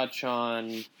kind of touch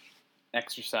on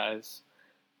exercise.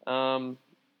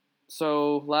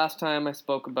 So last time I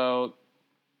spoke about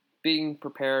being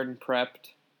prepared and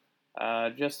prepped.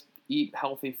 Just eat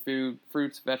healthy food,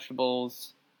 fruits,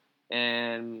 vegetables,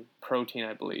 and protein,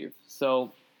 I believe.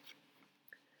 So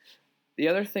the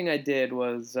other thing I did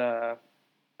was I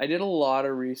did a lot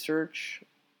of research,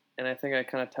 and I think I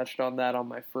kind of touched on that on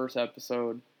my first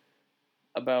episode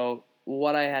about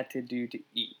what I had to do to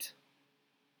eat.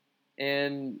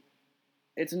 And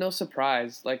it's no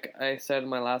surprise, like I said in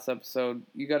my last episode,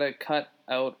 you gotta cut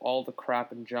out all the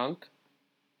crap and junk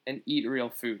and eat real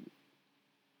food.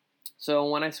 So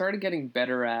when I started getting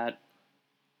better at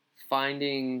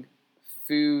finding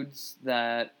foods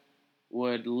that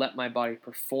would let my body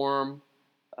perform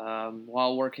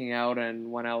while working out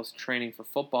and when I was training for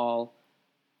football,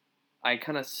 I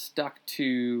kind of stuck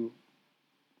to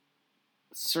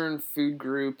certain food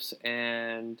groups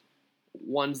and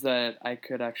ones that I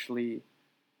could actually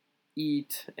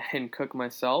eat and cook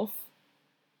myself.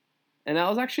 And that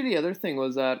was actually the other thing,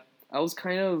 was that I was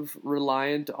kind of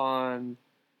reliant on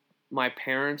my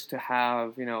parents to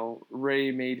have,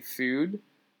 ready-made food.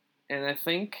 And I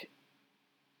think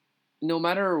no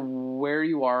matter where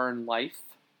you are in life,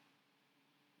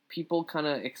 people kind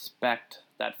of expect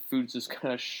that food's just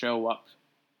going to show up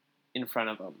in front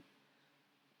of them.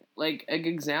 Like, an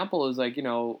example is a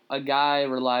guy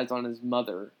relies on his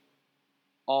mother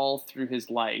all through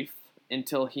his life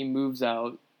until he moves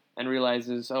out and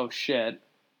realizes, oh shit,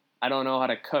 I don't know how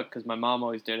to cook because my mom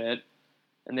always did it.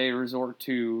 And they resort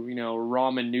to,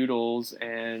 ramen noodles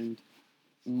and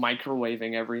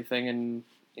microwaving everything and,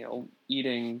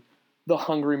 eating the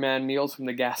Hungry Man meals from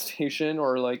the gas station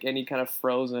or any kind of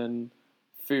frozen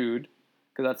food,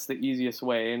 because that's the easiest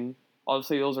way. And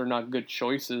obviously those are not good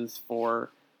choices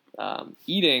for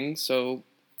eating, so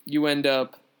you end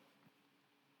up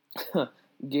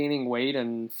gaining weight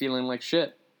and feeling like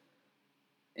shit.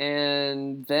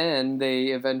 And then they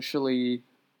eventually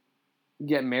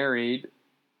get married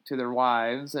to their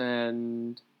wives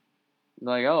and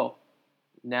oh,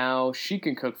 now she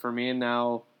can cook for me, and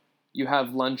now you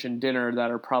have lunch and dinner that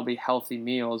are probably healthy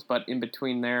meals, but in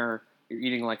between there, you're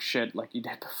eating like shit like you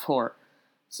did before.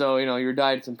 So, your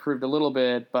diet's improved a little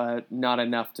bit, but not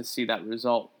enough to see that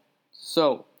result.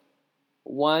 So,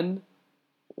 one,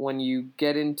 when you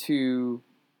get into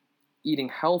eating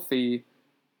healthy,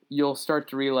 you'll start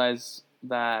to realize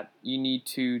that you need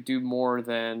to do more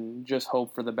than just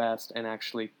hope for the best and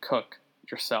actually cook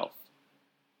yourself.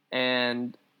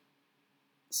 And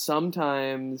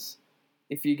sometimes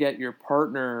if you get your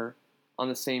partner on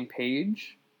the same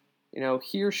page,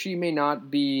 he or she may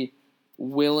not be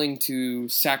willing to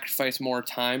sacrifice more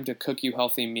time to cook you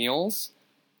healthy meals,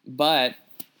 but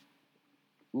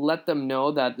let them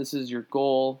know that this is your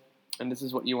goal and this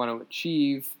is what you want to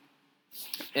achieve,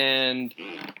 and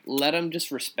let them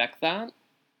just respect that.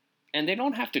 And they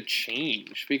don't have to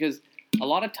change, because a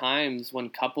lot of times when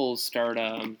couples start,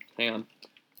 hang on,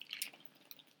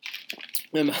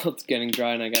 my mouth's getting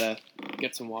dry and I gotta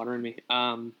get some water in me.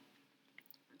 A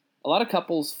lot of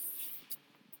couples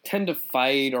tend to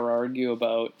fight or argue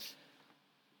about,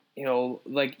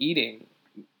 like eating.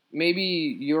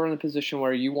 Maybe you're in a position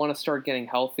where you want to start getting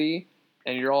healthy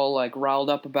and you're all like riled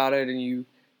up about it and you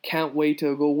can't wait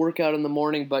to go work out in the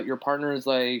morning, but your partner is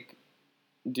like,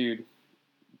 dude,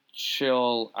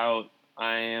 chill out.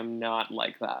 I am not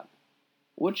like that.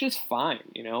 Which is fine,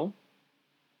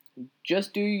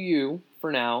 Just do you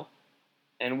for now.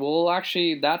 And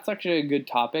that's actually a good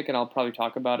topic, and I'll probably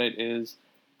talk about it, is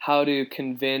how to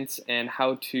convince and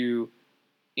how to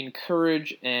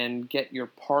encourage and get your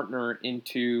partner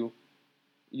into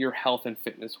your health and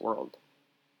fitness world.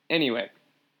 Anyway,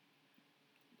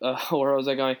 where was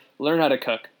I going? Learn how to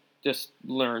cook. Just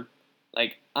learn.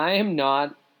 Like, I am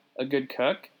not a good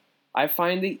cook. I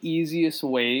find the easiest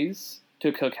ways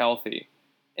to cook healthy.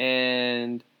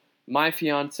 And my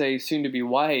fiance, soon-to-be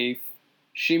wife,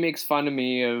 she makes fun of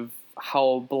me of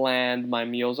how bland my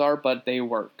meals are, but they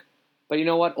work. But you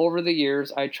know what? Over the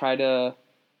years, I try to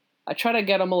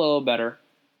get them a little better.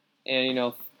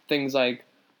 And, things like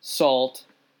salt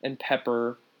and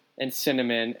pepper and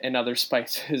cinnamon and other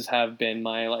spices have been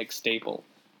my, staple.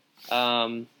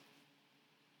 Actually,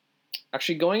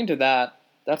 going into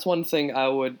that's one thing I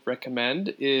would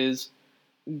recommend is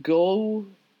go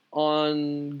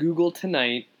on Google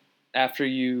tonight after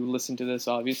you listen to this,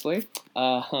 obviously,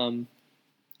 and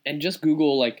just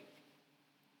Google,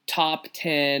 top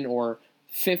 10 or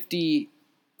 50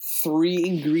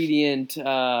 3-ingredient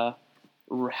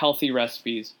healthy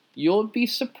recipes. You'll be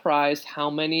surprised how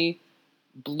many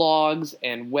blogs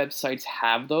and websites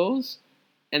have those,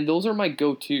 and those are my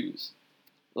go-tos.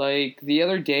 Like, the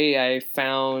other day I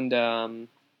found, or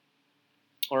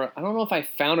I don't know if I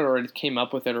found it or it came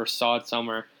up with it or saw it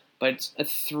somewhere, but it's a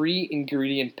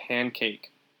 3-ingredient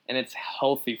pancake, and it's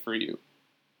healthy for you.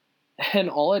 And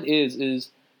all it is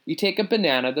you take a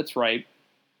banana that's ripe,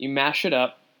 you mash it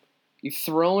up, you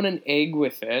throw in an egg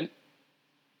with it,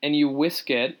 and you whisk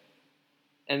it,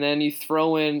 and then you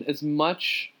throw in as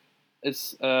much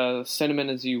as cinnamon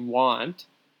as you want,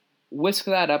 whisk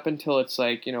that up until it's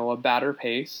a batter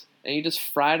paste, and you just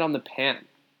fry it on the pan.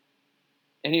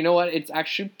 And you know what? It's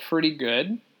actually pretty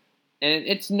good. And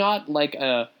it's not like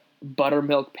a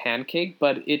buttermilk pancake,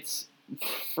 but it's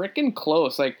freaking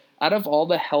close. Out of all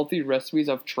the healthy recipes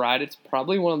I've tried, it's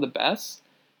probably one of the best.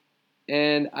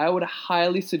 And I would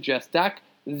highly suggest that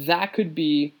could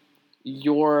be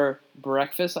your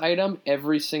breakfast item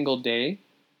every single day,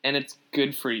 and it's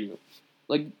good for you.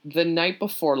 The night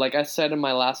before, like I said in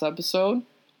my last episode,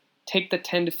 take the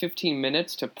 10 to 15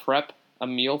 minutes to prep a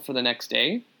meal for the next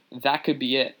day. That could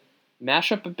be it.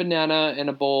 Mash up a banana in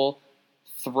a bowl,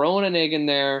 throw in an egg in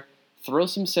there, throw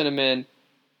some cinnamon,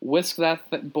 whisk that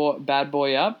bad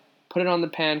boy up, put it on the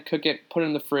pan, cook it, put it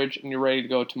in the fridge, and you're ready to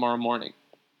go tomorrow morning.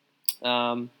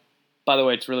 By the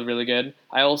way, it's really, really good.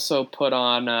 I also put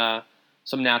on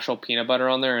some natural peanut butter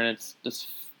on there, and it's just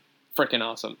freaking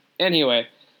awesome. Anyway,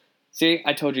 see,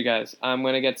 I told you guys, I'm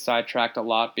going to get sidetracked a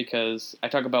lot because I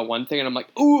talk about one thing, and I'm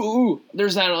like, ooh,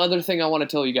 there's that other thing I want to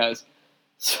tell you guys.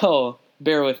 So,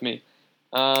 bear with me.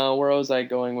 Where was I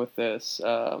going with this?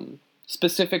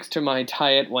 Specifics to my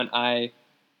diet when I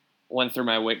went through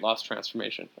my weight loss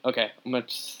transformation. Okay, I'm going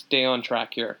to stay on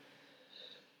track here.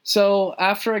 So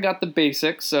after I got the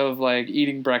basics of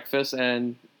eating breakfast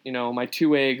and, my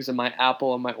 2 eggs and my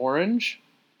apple and my orange,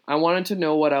 I wanted to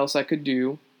know what else I could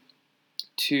do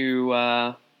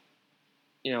to,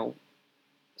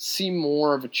 see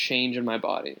more of a change in my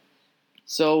body.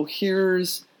 So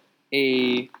here's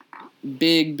a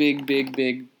big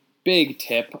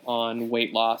tip on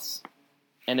weight loss,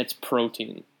 and it's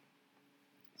protein.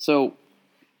 So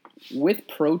with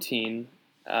protein,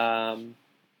 oh,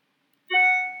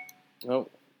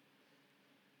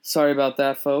 sorry about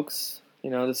that, folks.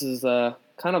 This is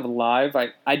kind of live.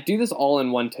 I do this all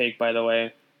in one take, by the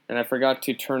way, and I forgot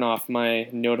to turn off my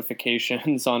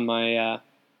notifications on my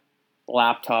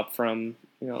laptop from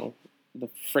the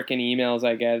frickin' emails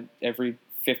I get every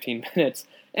 15 minutes.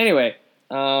 Anyway,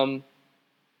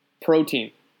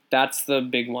 protein. That's the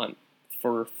big one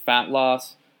for fat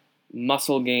loss,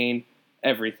 muscle gain,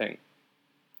 everything.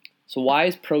 So why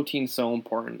is protein so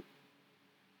important?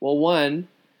 Well, one,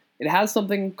 it has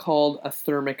something called a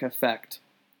thermic effect.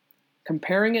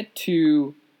 Comparing it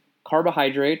to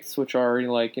carbohydrates, which are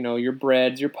your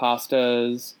breads, your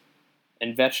pastas,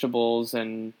 and vegetables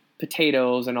and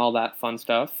potatoes and all that fun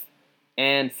stuff,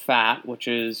 and fat, which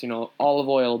is olive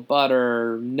oil,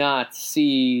 butter, nuts,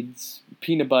 seeds,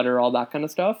 peanut butter, all that kind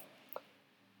of stuff.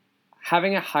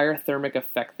 Having a higher thermic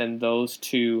effect than those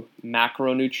two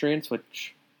macronutrients,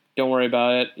 which don't worry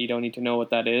about it, you don't need to know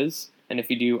what that is, and if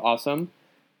you do, awesome.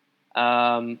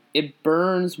 It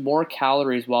burns more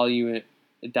calories while you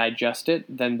digest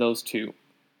it than those two.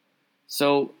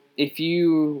 So if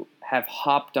you have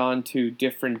hopped onto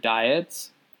different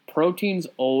diets, protein's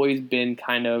always been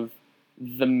kind of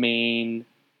the main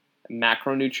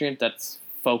macronutrient that's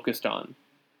focused on.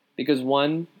 Because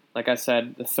one, like I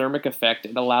said, the thermic effect,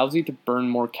 it allows you to burn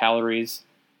more calories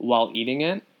while eating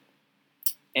it,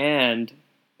 and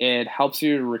it helps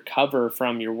you to recover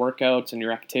from your workouts and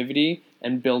your activity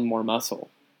and build more muscle.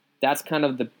 That's kind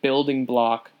of the building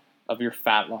block of your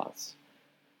fat loss.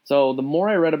 So the more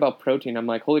I read about protein, I'm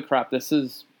like, holy crap, this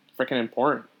is freaking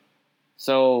important.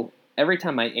 So every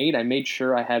time I ate, I made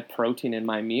sure I had protein in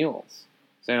my meals.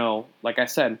 So, like I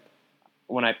said,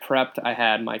 when I prepped, I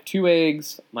had my 2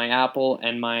 eggs, my apple,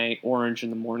 and my orange in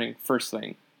the morning, first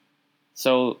thing.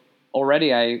 So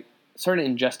already I started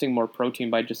ingesting more protein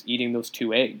by just eating those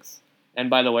 2 eggs. And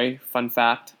by the way, fun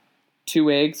fact, 2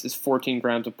 eggs is 14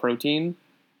 grams of protein,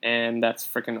 and that's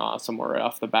freaking awesome right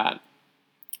off the bat.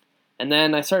 And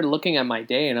then I started looking at my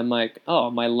day, and I'm like, oh,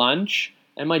 my lunch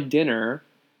and my dinner,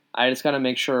 I just got to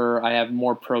make sure I have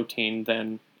more protein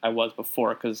than I was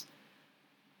before, because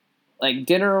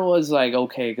dinner was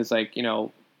okay, because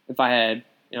if I had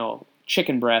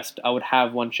chicken breast, I would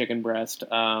have 1 chicken breast.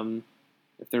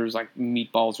 If there was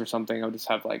meatballs or something, I would just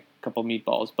have a couple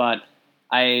meatballs. But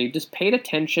I just paid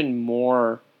attention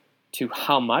more to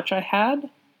how much I had,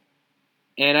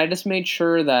 and I just made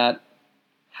sure that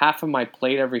half of my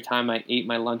plate every time I ate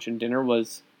my lunch and dinner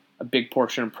was a big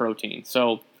portion of protein.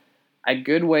 So a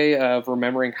good way of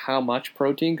remembering how much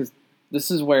protein, because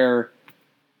this is where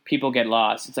people get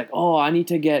lost. It's oh, I need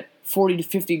to get 40 to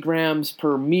 50 grams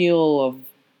per meal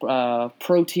of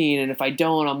protein, and if I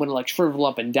don't, I'm going to shrivel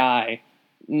up and die.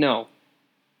 No.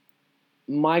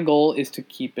 My goal is to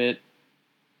keep it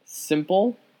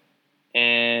simple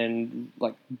and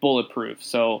bulletproof.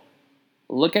 So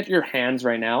look at your hands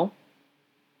right now.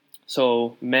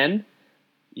 So men,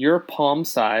 your palm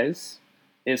size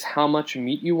is how much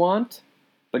meat you want,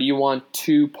 but you want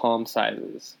 2 palm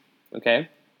sizes. Okay?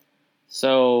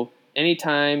 So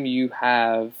anytime you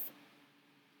have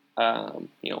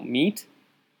meat,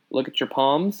 look at your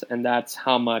palms, and that's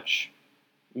how much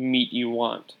meat you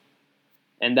want.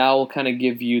 And that will kind of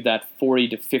give you that 40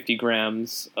 to 50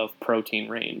 grams of protein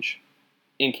range,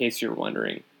 in case you're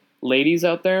wondering. Ladies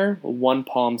out there, 1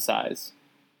 palm size.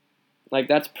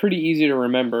 That's pretty easy to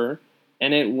remember,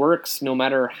 and it works no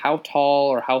matter how tall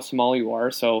or how small you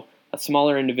are. So a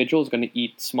smaller individual is going to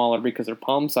eat smaller because their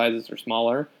palm sizes are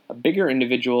smaller. A bigger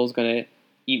individual is going to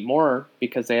eat more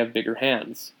because they have bigger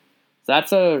hands. So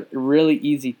that's a really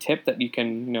easy tip that you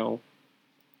can,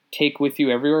 take with you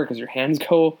everywhere, because your hands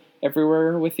go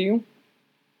everywhere with you.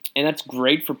 And that's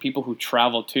great for people who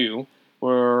travel too,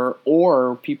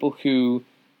 or people who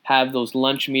have those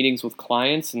lunch meetings with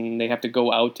clients and they have to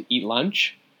go out to eat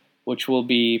lunch, which will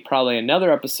be probably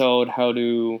another episode, how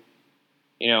to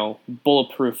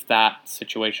bulletproof that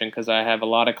situation, because I have a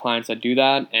lot of clients that do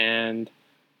that and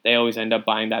they always end up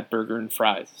buying that burger and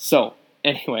fries. So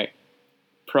anyway,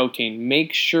 protein.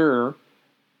 Make sure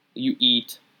you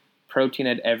eat protein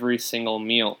at every single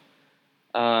meal.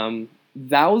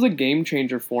 That was a game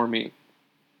changer for me,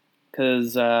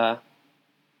 because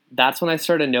that's when I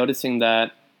started noticing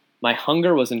that my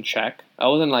hunger was in check. I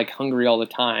wasn't hungry all the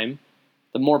time.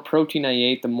 The more protein I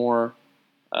ate, the more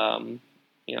full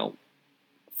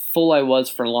I was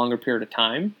for a longer period of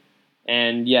time.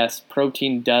 And yes,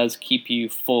 protein does keep you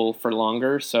full for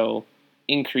longer, so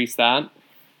increase that.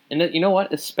 And you know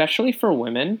what? Especially for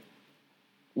women,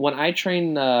 when I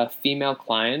train female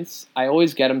clients, I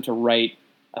always get them to write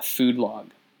a food log.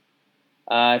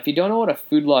 If you don't know what a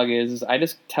food log is, I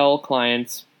just tell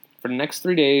clients, for the next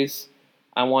 3 days,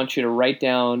 I want you to write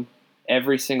down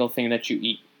every single thing that you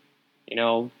eat.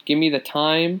 Give me the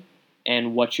time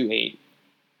and what you ate.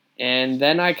 And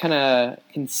then I kind of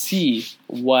can see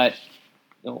what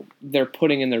they're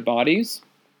putting in their bodies.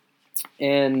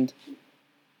 And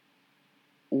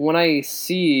when I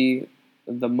see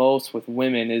the most with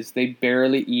women is they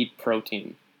barely eat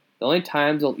protein. The only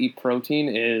times they'll eat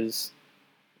protein is,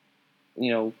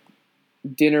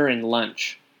 dinner and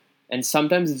lunch. And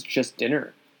sometimes it's just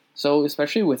dinner. So,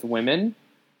 especially with women,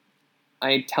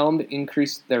 I tell them to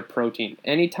increase their protein.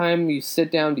 Anytime you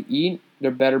sit down to eat, there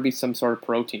better be some sort of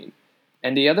protein.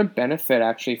 And the other benefit,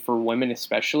 actually, for women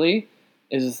especially,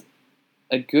 is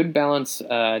a good balanced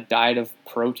diet of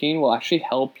protein will actually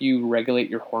help you regulate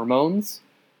your hormones.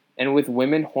 And with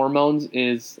women, hormones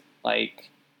is like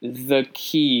the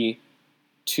key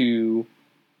to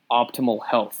optimal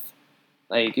health.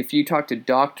 Like if you talk to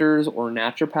doctors or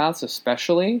naturopaths,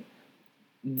 especially,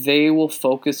 they will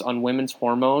focus on women's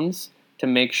hormones to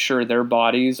make sure their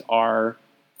bodies are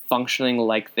functioning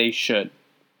like they should.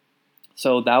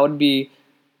 So that would be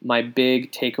my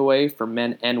big takeaway for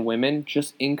men and women.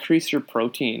 Just increase your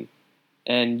protein,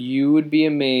 and you would be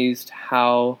amazed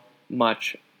how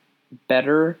much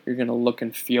better you're going to look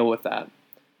and feel with that.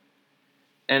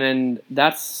 And then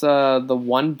that's the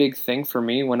one big thing for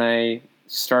me when I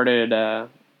started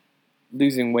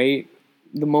losing weight.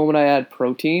 The moment I had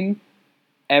protein,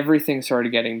 everything started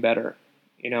getting better.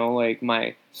 Like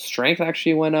my strength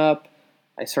actually went up.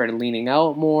 I started leaning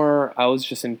out more. I was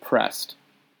just impressed.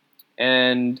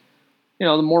 And,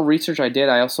 the more research I did,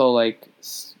 I also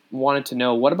wanted to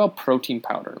know, what about protein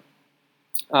powder?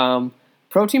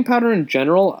 Protein powder in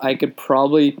general, I could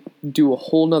probably do a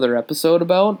whole nother episode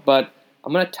about, but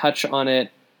I'm going to touch on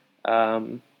it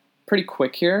pretty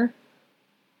quick here.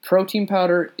 Protein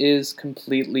powder is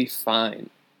completely fine.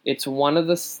 It's one of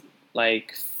the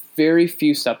very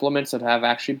few supplements that have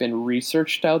actually been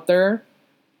researched out there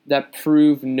that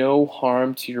prove no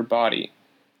harm to your body.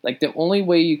 Like the only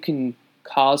way you can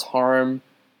cause harm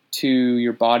to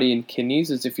your body and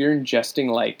kidneys is if you're ingesting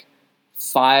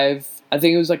I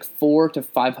think it was 400 to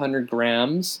 500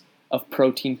 grams of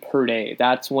protein per day.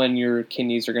 That's when your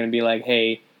kidneys are going to be like,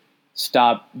 hey,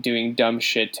 stop doing dumb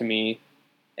shit to me,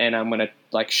 and I'm going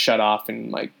to shut off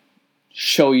and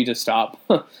show you to stop.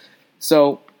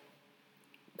 So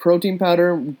protein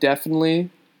powder, definitely.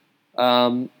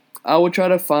 I would try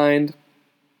to find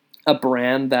a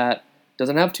brand that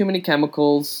doesn't have too many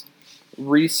chemicals.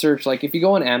 Research, if you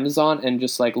go on Amazon and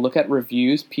just look at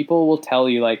reviews, people will tell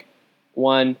you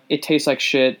one, it tastes like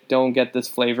shit, don't get this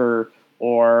flavor,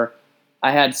 or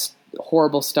I had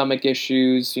horrible stomach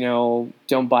issues,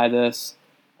 don't buy this.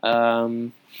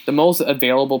 The most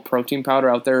available protein powder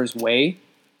out there is whey.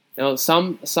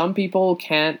 Some people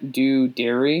can't do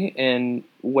dairy, and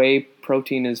whey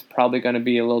protein is probably going to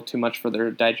be a little too much for their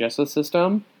digestive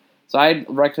system. So I'd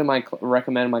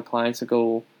recommend my clients to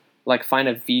go find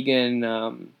a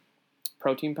vegan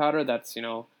protein powder that's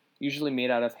usually made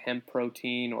out of hemp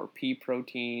protein or pea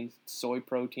protein, soy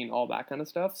protein, all that kind of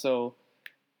stuff. So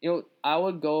I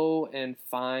would go and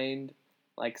find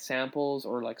samples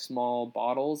or small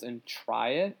bottles and try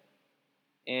it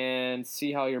and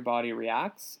see how your body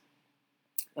reacts.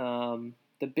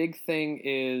 The big thing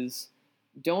is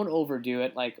don't overdo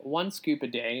it. 1 scoop a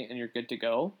day and you're good to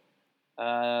go.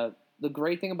 The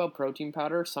great thing about protein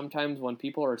powder, sometimes when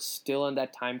people are still in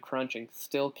that time crunch and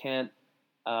still can't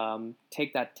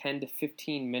take that 10 to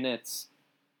 15 minutes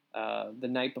the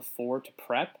night before to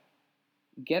prep,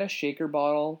 get a shaker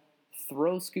bottle,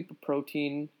 throw a scoop of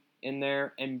protein in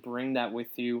there, and bring that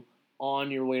with you on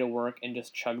your way to work and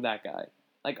just chug that guy.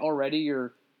 Already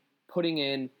you're putting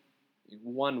in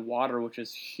water, which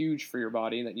is huge for your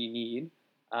body that you need,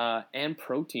 and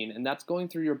protein, and that's going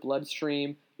through your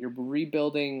bloodstream. You're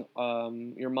rebuilding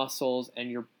your muscles,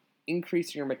 and you're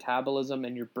increasing your metabolism,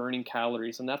 and you're burning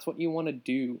calories, and that's what you want to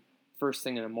do first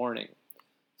thing in the morning.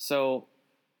 So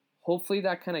hopefully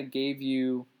that kind of gave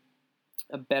you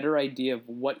a better idea of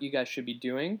what you guys should be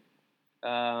doing.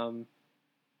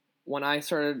 When I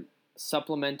started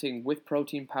supplementing with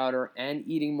protein powder and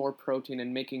eating more protein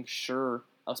and making sure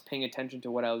I was paying attention to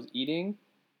what I was eating,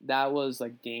 that was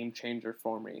game changer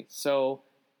for me. So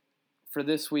for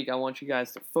this week, I want you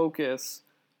guys to focus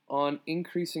on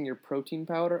increasing your protein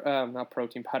powder,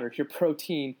 your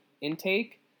protein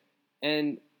intake.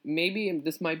 And maybe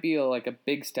this might be a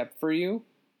big step for you.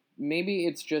 Maybe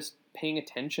it's just paying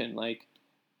attention.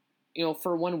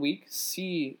 For 1 week,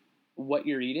 see what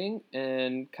you're eating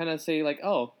and kind of say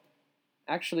oh,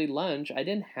 actually lunch, I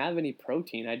didn't have any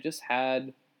protein. I just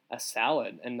had a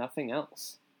salad and nothing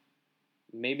else.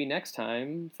 Maybe next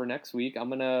time, for next week, I'm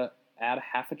going to add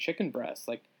half a chicken breast,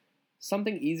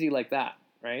 something easy like that,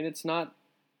 right? It's not,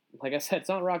 like I said, it's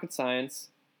not rocket science.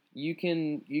 You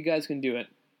guys can do it.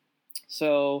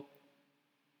 So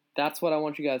that's what I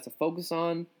want you guys to focus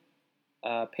on.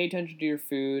 Pay attention to your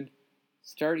food.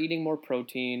 Start eating more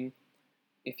protein.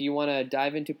 If you want to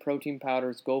dive into protein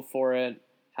powders, go for it.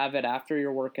 Have it after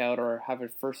your workout, or have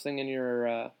it first thing in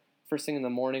the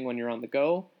morning when you're on the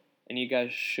go, and you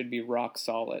guys should be rock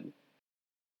solid.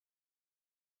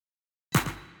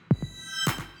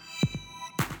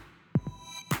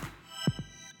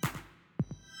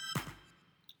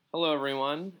 Hello,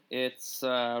 everyone. It's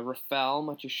Rafael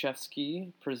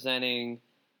Matuszewski presenting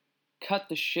Cut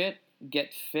the Shit,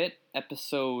 Get Fit,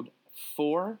 episode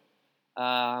 4.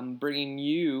 Bringing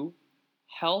you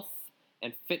health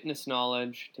and fitness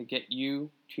knowledge to get you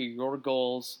to your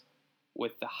goals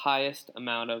with the highest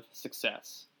amount of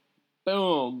success.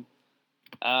 Boom!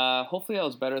 Hopefully that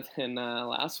was better than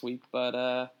last week,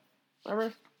 but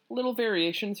whatever. Little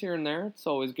variations here and there. It's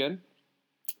always good.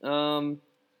 So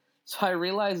I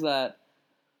realized that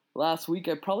last week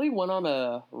I probably went on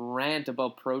a rant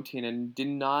about protein and did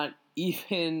not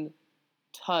even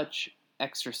touch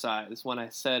exercise when I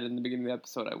said in the beginning of the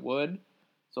episode I would.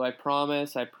 So I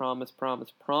promise,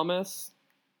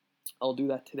 I'll do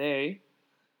that today.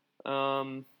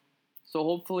 So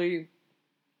hopefully,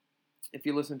 if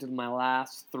you listen to my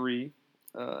last 3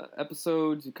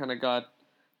 episodes, you kind of got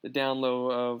the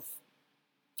download of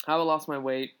how I lost my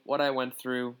weight, what I went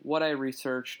through, what I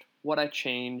researched, what I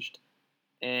changed,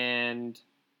 and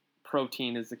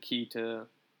protein is the key to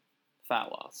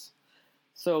fat loss.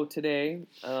 So today,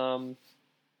 I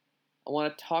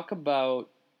want to talk about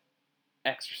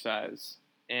exercise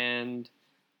and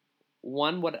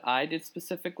what I did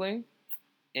specifically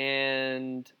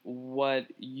and what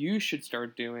you should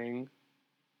start doing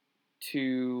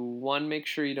to, 1, make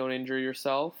sure you don't injure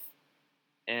yourself,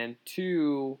 and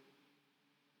 2,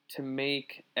 to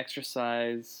make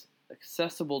exercise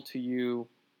accessible to you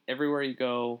everywhere you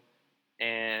go,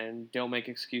 and don't make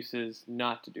excuses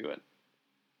not to do it.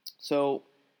 So,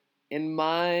 in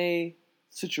my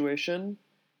situation,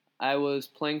 I was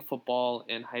playing football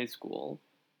in high school,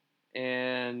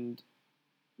 and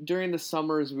during the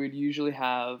summers, we'd usually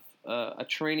have a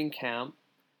training camp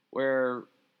where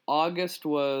August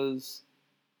was,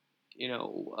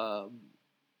 the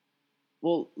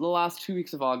last 2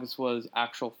 weeks of August was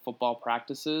actual football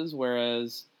practices,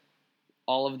 whereas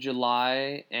all of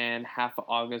July and half of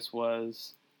August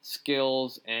was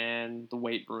skills and the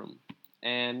weight room.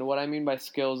 And what I mean by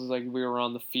skills is like we were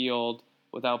on the field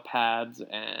without pads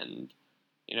and,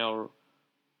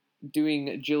 doing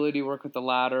agility work with the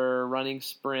ladder, running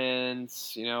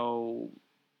sprints,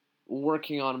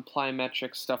 working on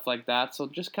plyometrics, stuff like that. So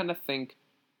just kind of think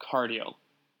cardio.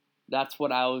 That's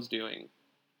what I was doing.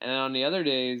 And then on the other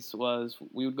days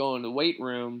we would go in the weight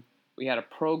room, we had a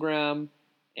program,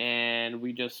 and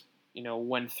we just,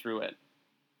 went through it.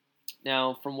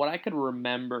 Now, from what I could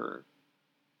remember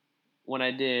when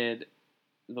I did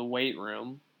the weight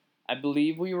room, I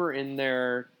believe we were in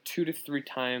there 2 to 3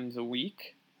 times a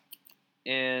week.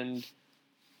 And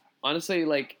honestly,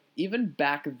 even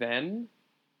back then,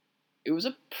 it was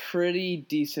a pretty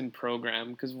decent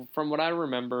program because from what I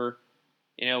remember,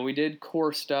 we did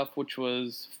core stuff, which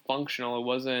was functional. It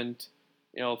wasn't,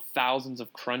 thousands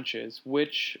of crunches,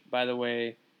 which, by the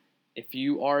way, if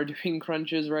you are doing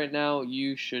crunches right now,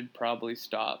 you should probably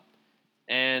stop.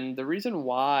 And the reason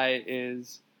why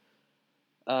is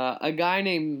a guy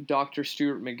named Dr.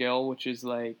 Stuart McGill, which is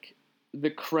like the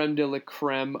creme de la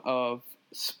creme of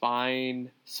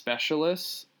spine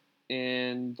specialists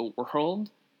in the world,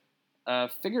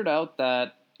 figured out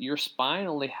that your spine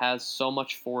only has so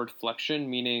much forward flexion,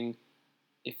 meaning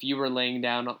if you were laying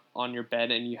down on your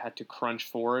bed and you had to crunch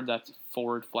forward, that's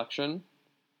forward flexion.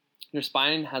 Your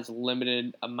spine has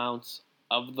limited amounts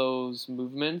of those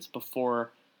movements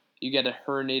before you get a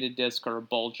herniated disc or a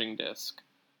bulging disc.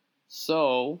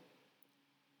 So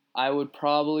I would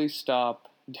probably stop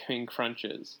doing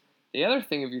crunches. The other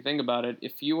thing, if you think about it,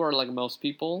 if you are like most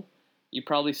people, you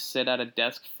probably sit at a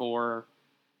desk for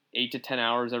 8 to 10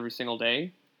 hours every single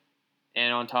day.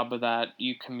 And on top of that,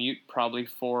 you commute probably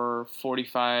for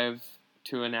 45 minutes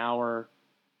to an hour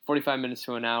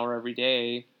every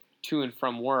day to and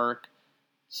from work.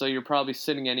 So you're probably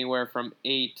sitting anywhere from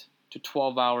 8 to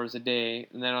 12 hours a day.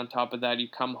 And then on top of that, you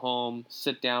come home,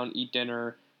 sit down, eat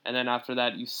dinner. And then after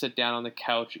that, you sit down on the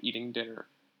couch eating dinner.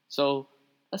 So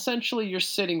essentially, you're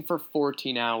sitting for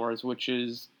 14 hours, which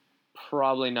is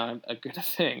probably not a good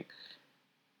thing.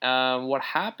 What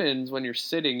happens when you're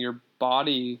sitting, your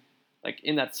body,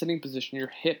 in that sitting position, your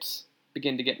hips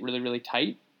begin to get really, really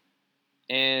tight.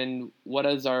 And what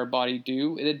does our body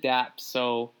do? It adapts.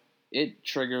 So it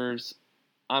triggers,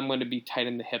 I'm going to be tight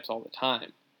in the hips all the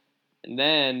time. And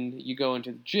then you go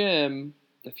into the gym,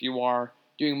 if you are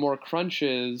doing more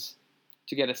crunches,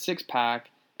 to get a six-pack,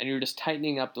 and you're just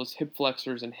tightening up those hip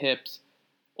flexors and hips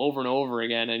over and over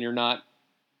again, and you're not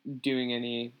doing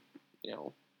any,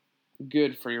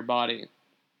 good for your body.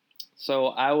 So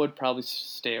I would probably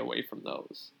stay away from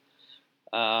those.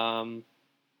 Where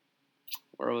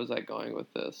was I going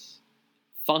with this?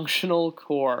 Functional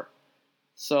core.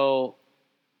 So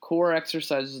core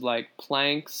exercises like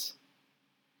planks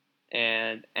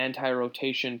and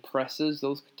anti-rotation presses,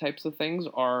 those types of things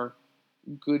are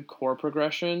good core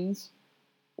progressions,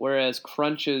 whereas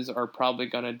crunches are probably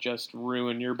going to just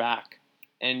ruin your back.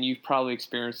 And you've probably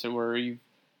experienced it where you've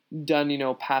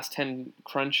done, past 10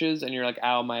 crunches and you're like,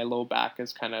 ow, my low back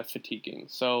is kind of fatiguing.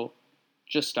 So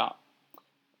just stop.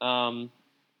 From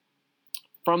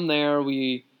there,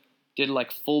 we did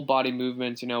like full body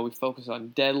movements. We focused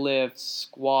on deadlifts,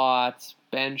 squats,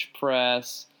 bench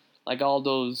press, like all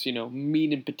those,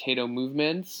 meat and potato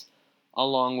movements,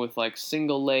 along with like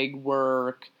single leg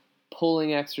work,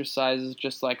 pulling exercises,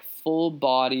 just like full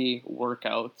body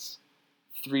workouts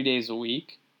 3 days a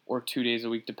week or 2 days a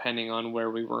week, depending on where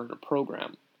we were in a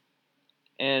program.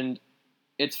 And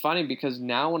it's funny because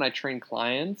now when I train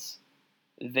clients,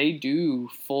 they do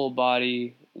full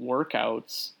body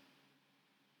workouts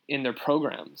in their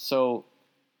program. So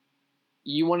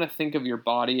you want to think of your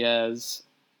body as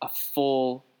a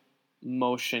full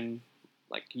motion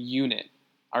like unit.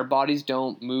 Our bodies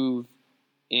don't move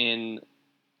in,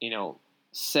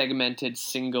 segmented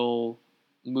single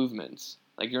movements.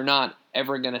 Like you're not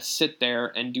ever going to sit there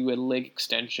and do a leg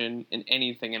extension in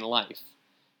anything in life.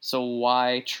 So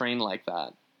why train like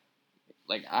that?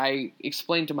 Like I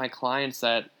explain to my clients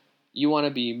that you want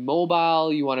to be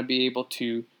mobile, you want to be able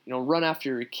to, run after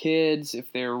your kids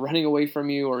if they're running away from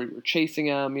you or you're chasing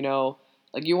them,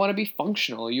 like you want to be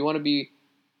functional.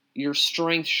 Your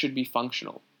strength should be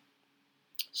functional.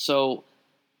 So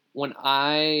when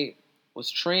I was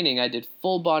training, I did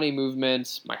full body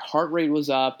movements, my heart rate was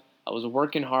up, I was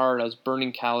working hard, I was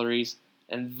burning calories,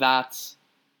 and that's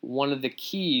one of the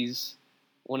keys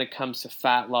when it comes to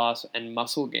fat loss and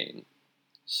muscle gain.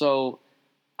 So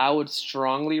I would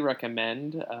strongly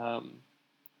recommend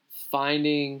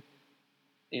finding,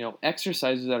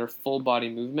 exercises that are full body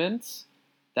movements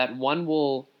that one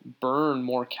will burn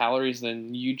more calories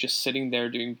than you just sitting there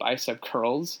doing bicep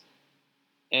curls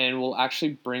and will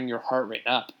actually bring your heart rate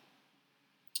up.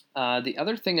 The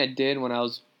other thing I did when I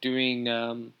was doing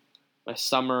my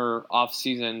summer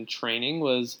off-season training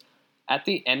was at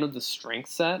the end of the strength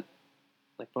set,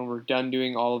 like when we're done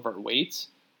doing all of our weights,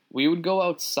 we would go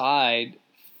outside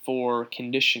for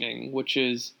conditioning, which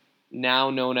is now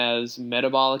known as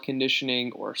metabolic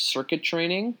conditioning or circuit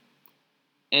training.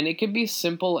 And it could be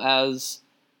simple as,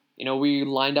 we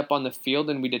lined up on the field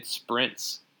and we did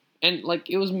sprints. And like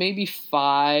it was maybe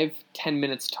 5-10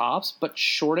 minutes tops, but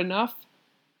short enough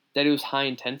that it was high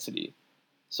intensity.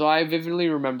 So I vividly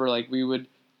remember like we would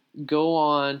go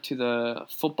on to the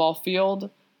football field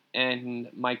and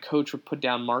my coach would put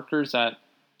down markers at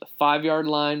the 5-yard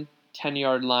line,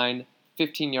 10-yard line,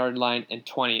 15-yard line, and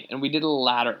 20. And we did a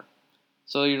ladder.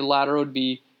 So your ladder would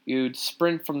be, you'd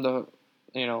sprint from the,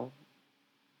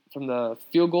 from the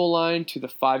field goal line to the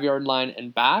 5-yard line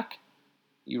and back.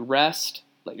 You rest,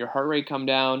 let your heart rate come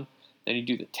down. Then you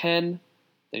do the 10,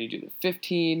 then you do the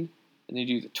 15, and then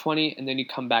you do the 20, and then you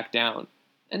come back down.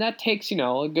 And that takes,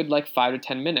 a good like 5 to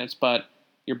 10 minutes, but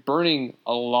you're burning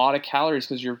a lot of calories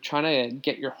because you're trying to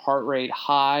get your heart rate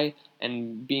high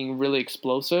and being really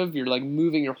explosive. You're like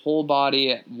moving your whole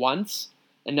body at once,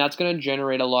 and that's going to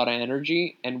generate a lot of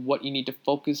energy. And what you need to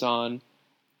focus on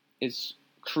is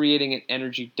creating an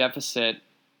energy deficit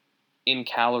in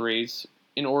calories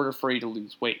in order for you to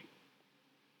lose weight.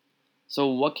 So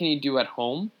what can you do at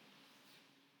home?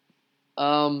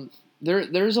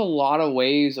 There's a lot of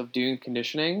ways of doing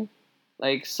conditioning.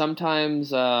 Like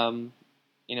sometimes, it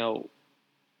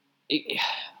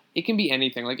can be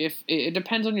anything. Like if it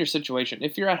depends on your situation.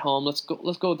 If you're at home, let's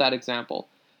go with that example.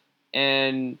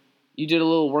 And you did a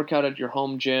little workout at your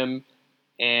home gym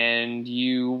and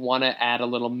you want to add a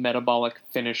little metabolic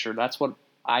finisher. That's what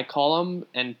I call them.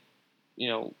 And,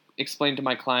 explain to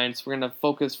my clients, we're going to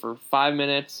focus for 5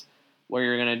 minutes where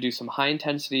you're going to do some high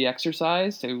intensity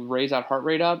exercise to raise that heart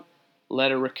rate up,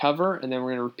 let it recover, and then we're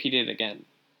going to repeat it again.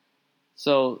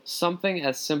 So something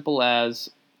as simple as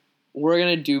we're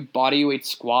going to do body weight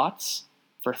squats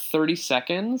for 30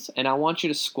 seconds, and I want you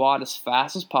to squat as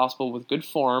fast as possible with good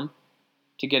form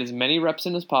to get as many reps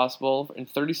in as possible in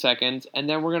 30 seconds, and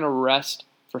then we're going to rest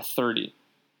for 30.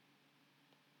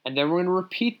 And then we're going to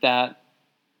repeat that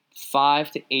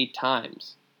 5 to 8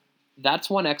 times. That's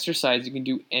one exercise you can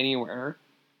do anywhere,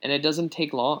 and it doesn't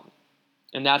take long.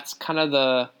 And that's kind of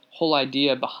the whole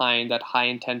idea behind that high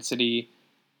intensity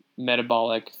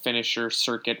metabolic finisher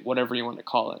circuit, whatever you want to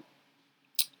call it.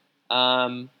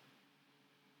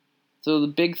 So the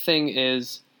big thing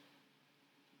is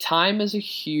time is a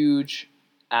huge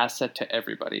asset to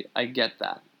everybody. I get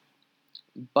that.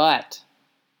 But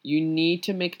you need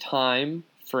to make time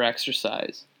for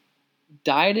exercise.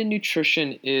 Diet and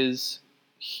nutrition is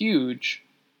huge,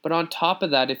 but on top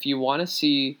of that, if you want to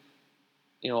see,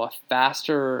 a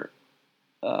faster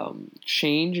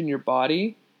change in your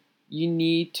body, you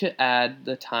need to add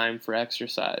the time for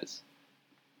exercise.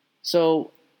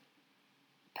 So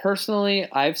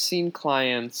personally, I've seen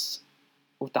clients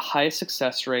with the highest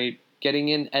success rate getting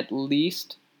in at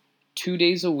least 2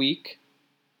 days a week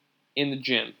in the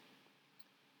gym.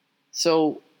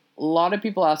 So a lot of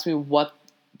people ask me what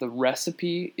the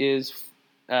recipe is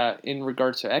in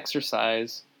regards to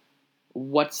exercise.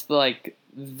 What's the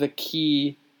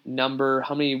key number?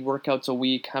 How many workouts a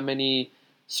week? How many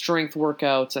strength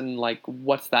workouts? And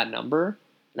what's that number?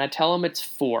 And I tell them it's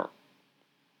 4.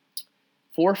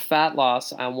 For fat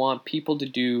loss, I want people to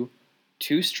do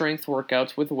 2 strength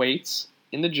workouts with weights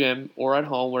in the gym or at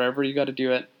home, wherever you got to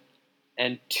do it,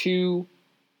 and 2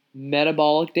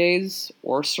 metabolic days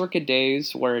or circuit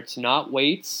days where it's not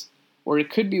weights, or it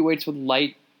could be weights with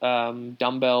light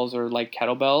dumbbells or light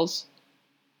kettlebells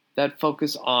that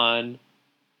focus on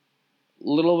a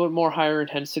little bit more higher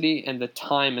intensity and the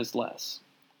time is less.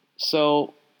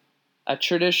 So a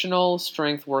traditional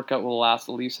strength workout will last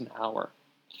at least an hour.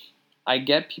 I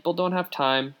get people don't have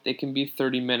time, they can be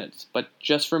 30 minutes, but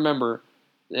just remember,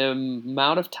 the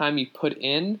amount of time you put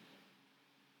in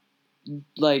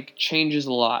changes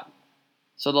a lot.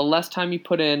 So the less time you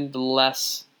put in, the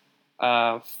less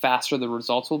faster the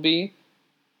results will be.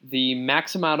 The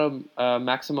maximum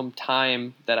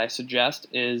time that I suggest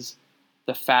is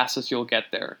the fastest you'll get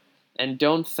there. And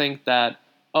don't think that,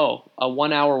 a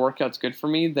 1 hour workout's good for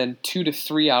me, then 2 to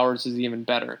 3 hours is even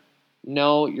better.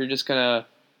 No, you're just going to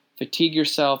fatigue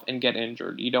yourself and get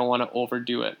injured. You don't want to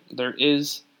overdo it. There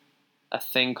is a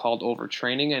thing called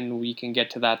overtraining, and we can get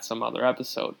to that some other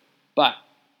episode. But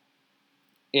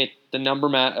the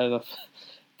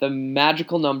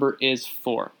magical number is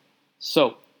 4.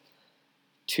 So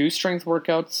 2 strength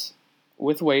workouts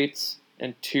with weights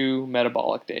and 2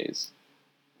 metabolic days.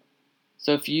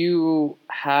 So if you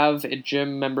have a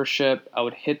gym membership, I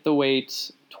would hit the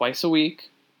weights twice a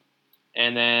week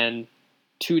and then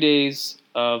 2 days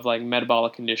of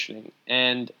metabolic conditioning.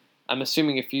 And I'm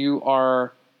assuming if you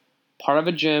are part of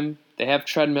a gym, they have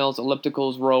treadmills,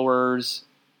 ellipticals, rowers,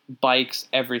 bikes,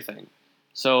 everything.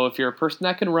 So if you're a person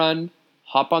that can run,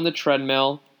 hop on the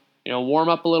treadmill, warm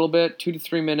up a little bit, 2 to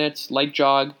 3 minutes, light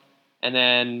jog, and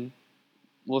then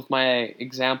with my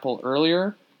example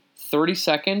earlier, 30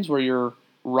 seconds where you're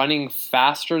running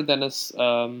faster than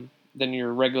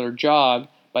your regular jog,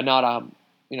 but not a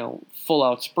full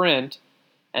out sprint,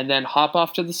 and then hop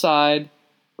off to the side,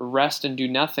 rest and do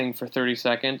nothing for 30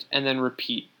 seconds, and then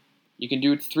repeat. You can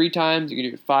do it 3 times, you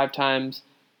can do it 5 times,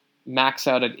 max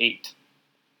out at 8.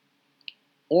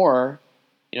 Or,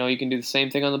 you can do the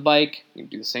same thing on the bike, you can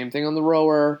do the same thing on the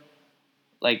rower.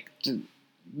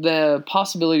 The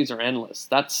possibilities are endless.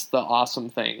 That's the awesome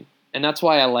thing. And that's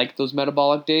why I like those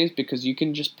metabolic days, because you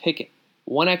can just pick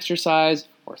 1 exercise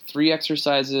or 3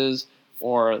 exercises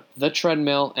or the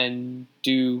treadmill and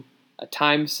do a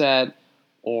time set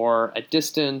or a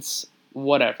distance,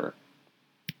 whatever.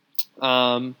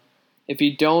 If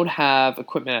you don't have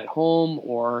equipment at home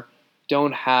or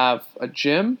don't have a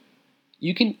gym,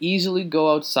 you can easily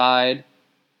go outside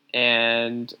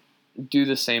and do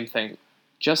the same thing.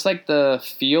 Just like the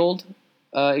field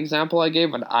example I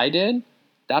gave, what I did,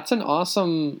 that's an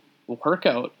awesome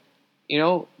workout.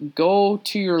 Go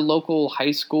to your local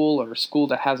high school or school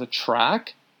that has a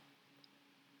track,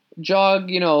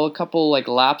 jog, a couple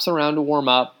laps around to warm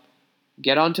up,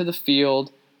 get onto the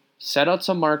field, set out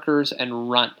some markers and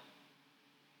run.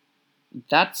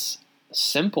 That's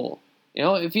simple.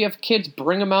 If you have kids,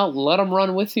 bring them out, let them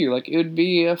run with you. It would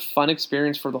be a fun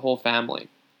experience for the whole family.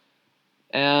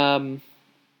 Where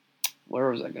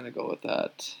was I going to go with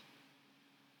that?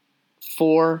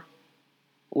 4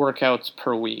 workouts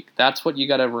per week. That's what you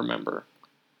got to remember.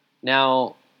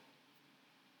 Now,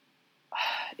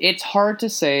 it's hard to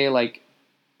say,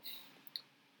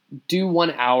 do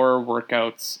 1 hour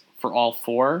workouts for all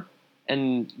 4,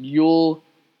 and you'll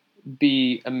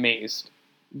be amazed.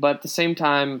 But at the same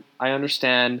time, I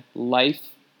understand life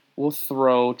will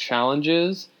throw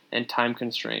challenges and time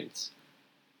constraints.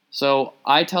 So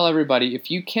I tell everybody,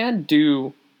 if you can't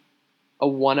do a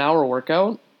 1 hour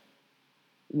workout,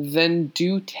 then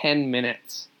do 10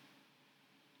 minutes.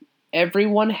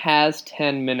 everyone has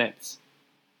 10 minutes.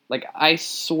 Like, I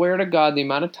swear to God, the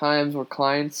amount of times where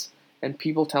clients and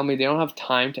people tell me they don't have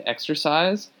time to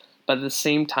exercise, but at the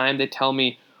same time they tell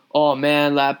me, oh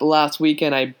man, last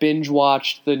weekend I binge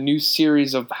watched the new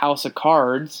series of House of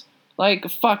Cards. Like,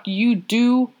 fuck, you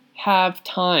do have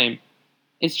time.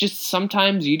 It's just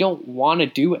sometimes you don't want to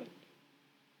do it.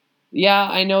 Yeah,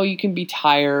 I know you can be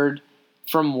tired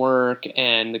from work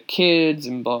and the kids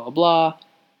and blah, blah, blah,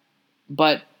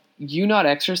 but you not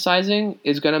exercising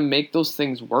is going to make those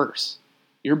things worse.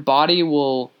 Your body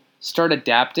will start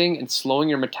adapting and slowing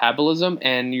your metabolism,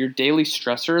 and your daily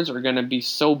stressors are going to be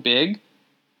so big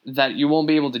that you won't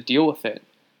be able to deal with it.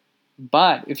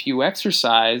 But if you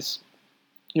exercise,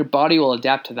 your body will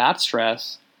adapt to that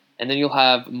stress, and then you'll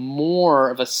have more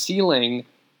of a ceiling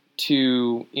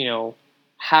to,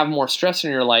 have more stress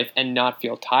in your life and not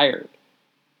feel tired.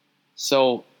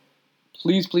 So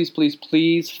please, please, please,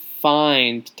 please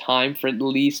find time for at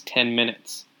least 10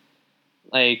 minutes.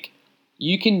 Like,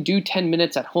 you can do 10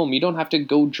 minutes at home. You don't have to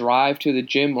go drive to the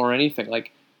gym or anything.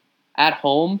 Like, at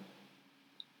home,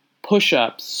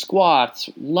 push-ups, squats,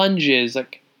 lunges,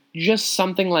 like, just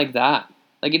something like that.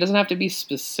 Like, it doesn't have to be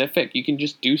specific. You can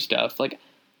just do stuff. Like,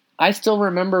 I still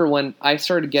remember when I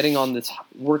started getting on this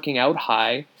working out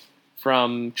high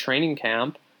from training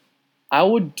camp, I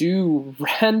would do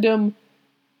random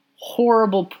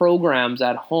horrible programs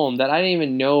at home that I didn't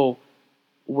even know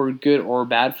were good or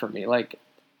bad for me. Like,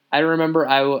 I remember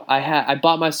I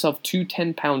bought myself 2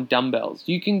 10-pound dumbbells.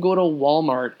 You can go to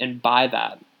Walmart and buy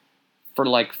that for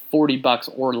like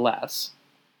 $40 or less.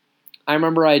 I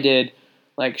remember I did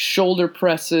like shoulder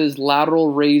presses,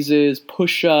 lateral raises,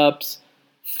 push-ups,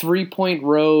 3-point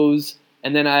rows,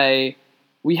 and then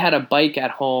we had a bike at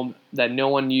home that no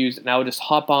one used, and I would just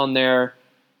hop on there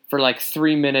for like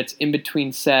 3 minutes in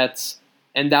between sets,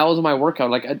 and that was my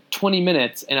workout, like 20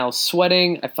 minutes, and I was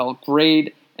sweating, I felt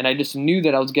great, and I just knew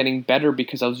that I was getting better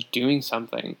because I was doing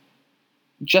something.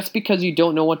 Just because you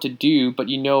don't know what to do, but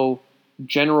you know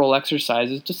general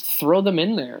exercises, just throw them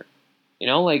in there.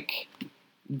 Like,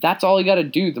 that's all you got to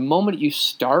do. The moment you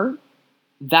start,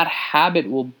 that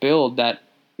habit will build that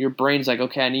your brain's like,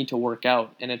 okay, I need to work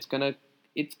out, and it's gonna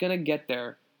get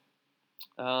there.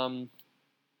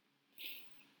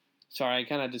 Sorry, I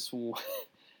kind of just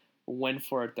went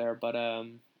for it there, but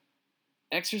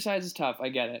exercise is tough. I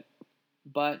get it,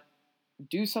 but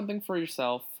do something for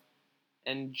yourself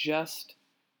and just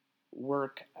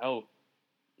work out.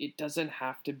 It doesn't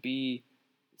have to be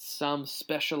some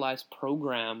specialized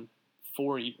program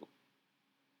for you.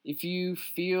 If you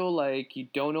feel like you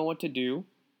don't know what to do,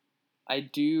 I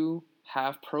do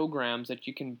have programs that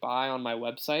you can buy on my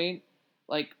website.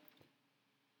 Like,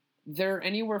 they're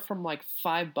anywhere from like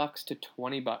 $5 to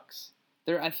 $20.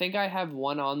 I think I have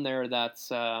one on there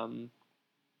that's I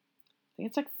think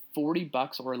it's like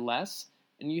 $40 or less,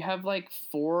 and you have like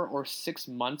 4 or 6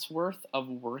 months worth of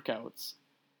workouts,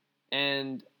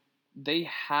 and they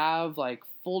have like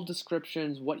full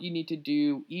descriptions, what you need to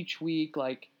do each week,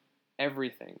 like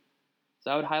everything.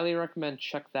 So I would highly recommend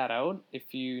check that out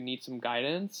if you need some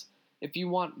guidance. If you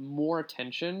want more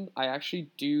attention, I actually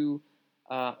do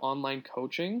online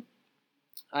coaching.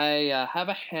 I have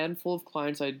a handful of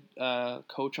clients I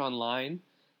coach online.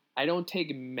 I don't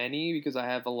take many because I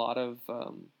have a lot of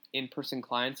in-person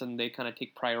clients and they kind of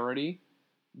take priority.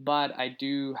 But I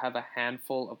do have a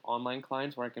handful of online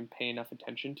clients where I can pay enough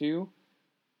attention to.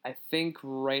 I think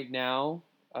right now,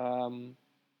 I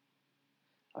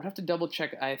would have to double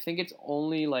check. I think it's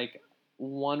only like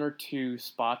 1 or 2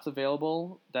 spots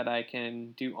available that I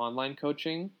can do online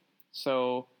coaching.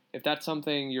 So if that's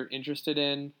something you're interested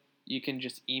in, you can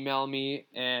just email me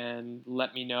and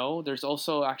let me know. There's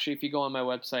also, actually, if you go on my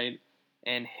website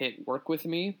and hit work with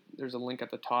me, there's a link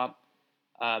at the top.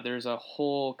 There's a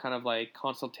whole kind of like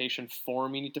consultation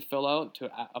form you need to fill out to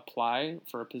apply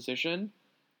for a position.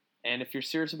 And if you're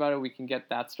serious about it, we can get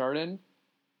that started.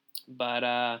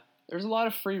 But there's a lot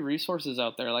of free resources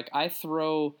out there. Like, if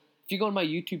you go on my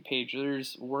YouTube page,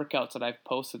 there's workouts that I've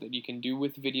posted that you can do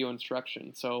with video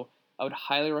instruction. So I would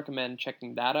highly recommend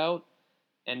checking that out,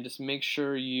 and just make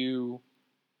sure you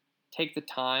take the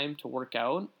time to work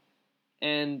out.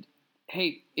 And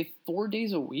hey, if 4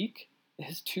 days a week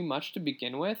is too much to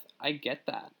begin with, I get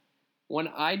that. When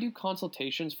I do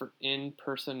consultations for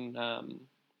in-person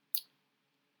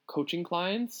coaching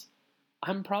clients,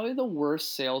 I'm probably the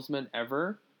worst salesman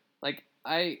ever. Like,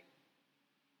 I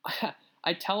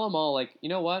tell them all, like, you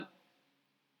know what?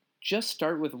 Just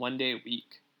start with 1 day a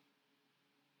week.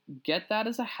 Get that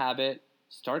as a habit.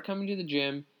 Start coming to the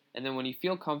gym, and then when you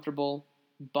feel comfortable,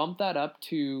 bump that up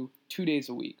to 2 days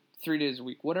a week, 3 days a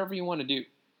week, whatever you want to do.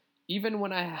 Even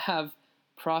when I have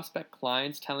prospect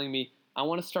clients telling me I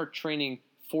want to start training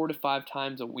 4 to 5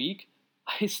 times a week,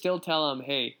 I still tell them,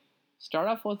 hey, start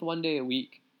off with 1 day a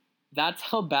week. That's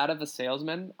how bad of a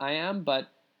salesman I am, but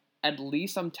at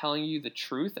least I'm telling you the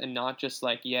truth and not just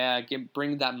like, yeah,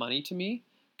 bring that money to me.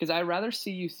 Because I'd rather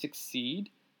see you succeed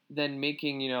than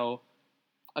making,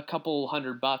 a couple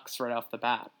 $100 right off the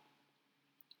bat.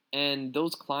 And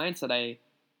those clients that I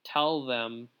tell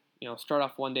them, start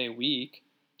off 1 day a week,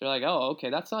 they're like, oh,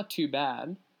 okay, that's not too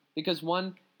bad. Because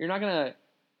one, you're not going to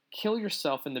kill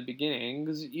yourself in the beginning,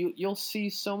 because you'll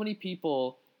see so many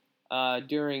people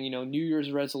during, New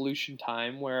Year's resolution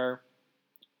time where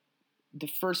the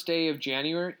first day of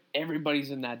January,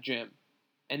 everybody's in that gym.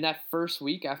 And that first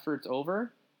week after it's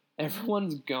over,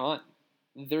 everyone's gone.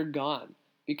 They're gone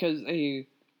because they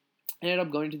ended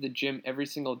up going to the gym every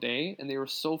single day, and they were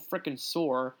so freaking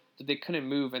sore that they couldn't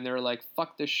move, and they were like,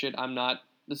 fuck this shit,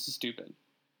 this is stupid.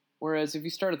 Whereas if you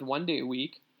start with 1 day a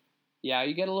week, yeah,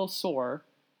 you get a little sore,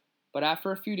 but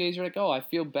after a few days, you're like, oh, I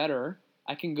feel better,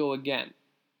 I can go again.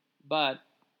 But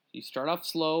you start off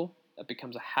slow, that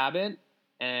becomes a habit,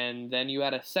 and then you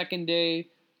add a second day,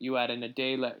 you add in a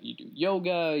day that you do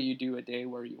yoga, you do a day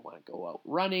where you want to go out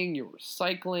running, you're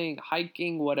cycling,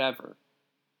 hiking, whatever.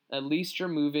 At least you're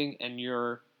moving and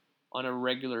you're on a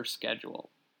regular schedule.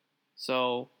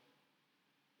 So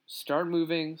start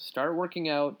moving, start working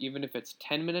out, even if it's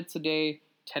 10 minutes a day,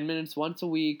 10 minutes once a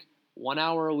week, 1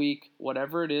 hour a week,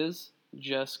 whatever it is,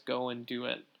 just go and do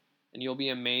it. And you'll be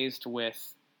amazed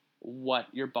with what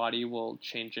your body will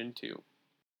change into.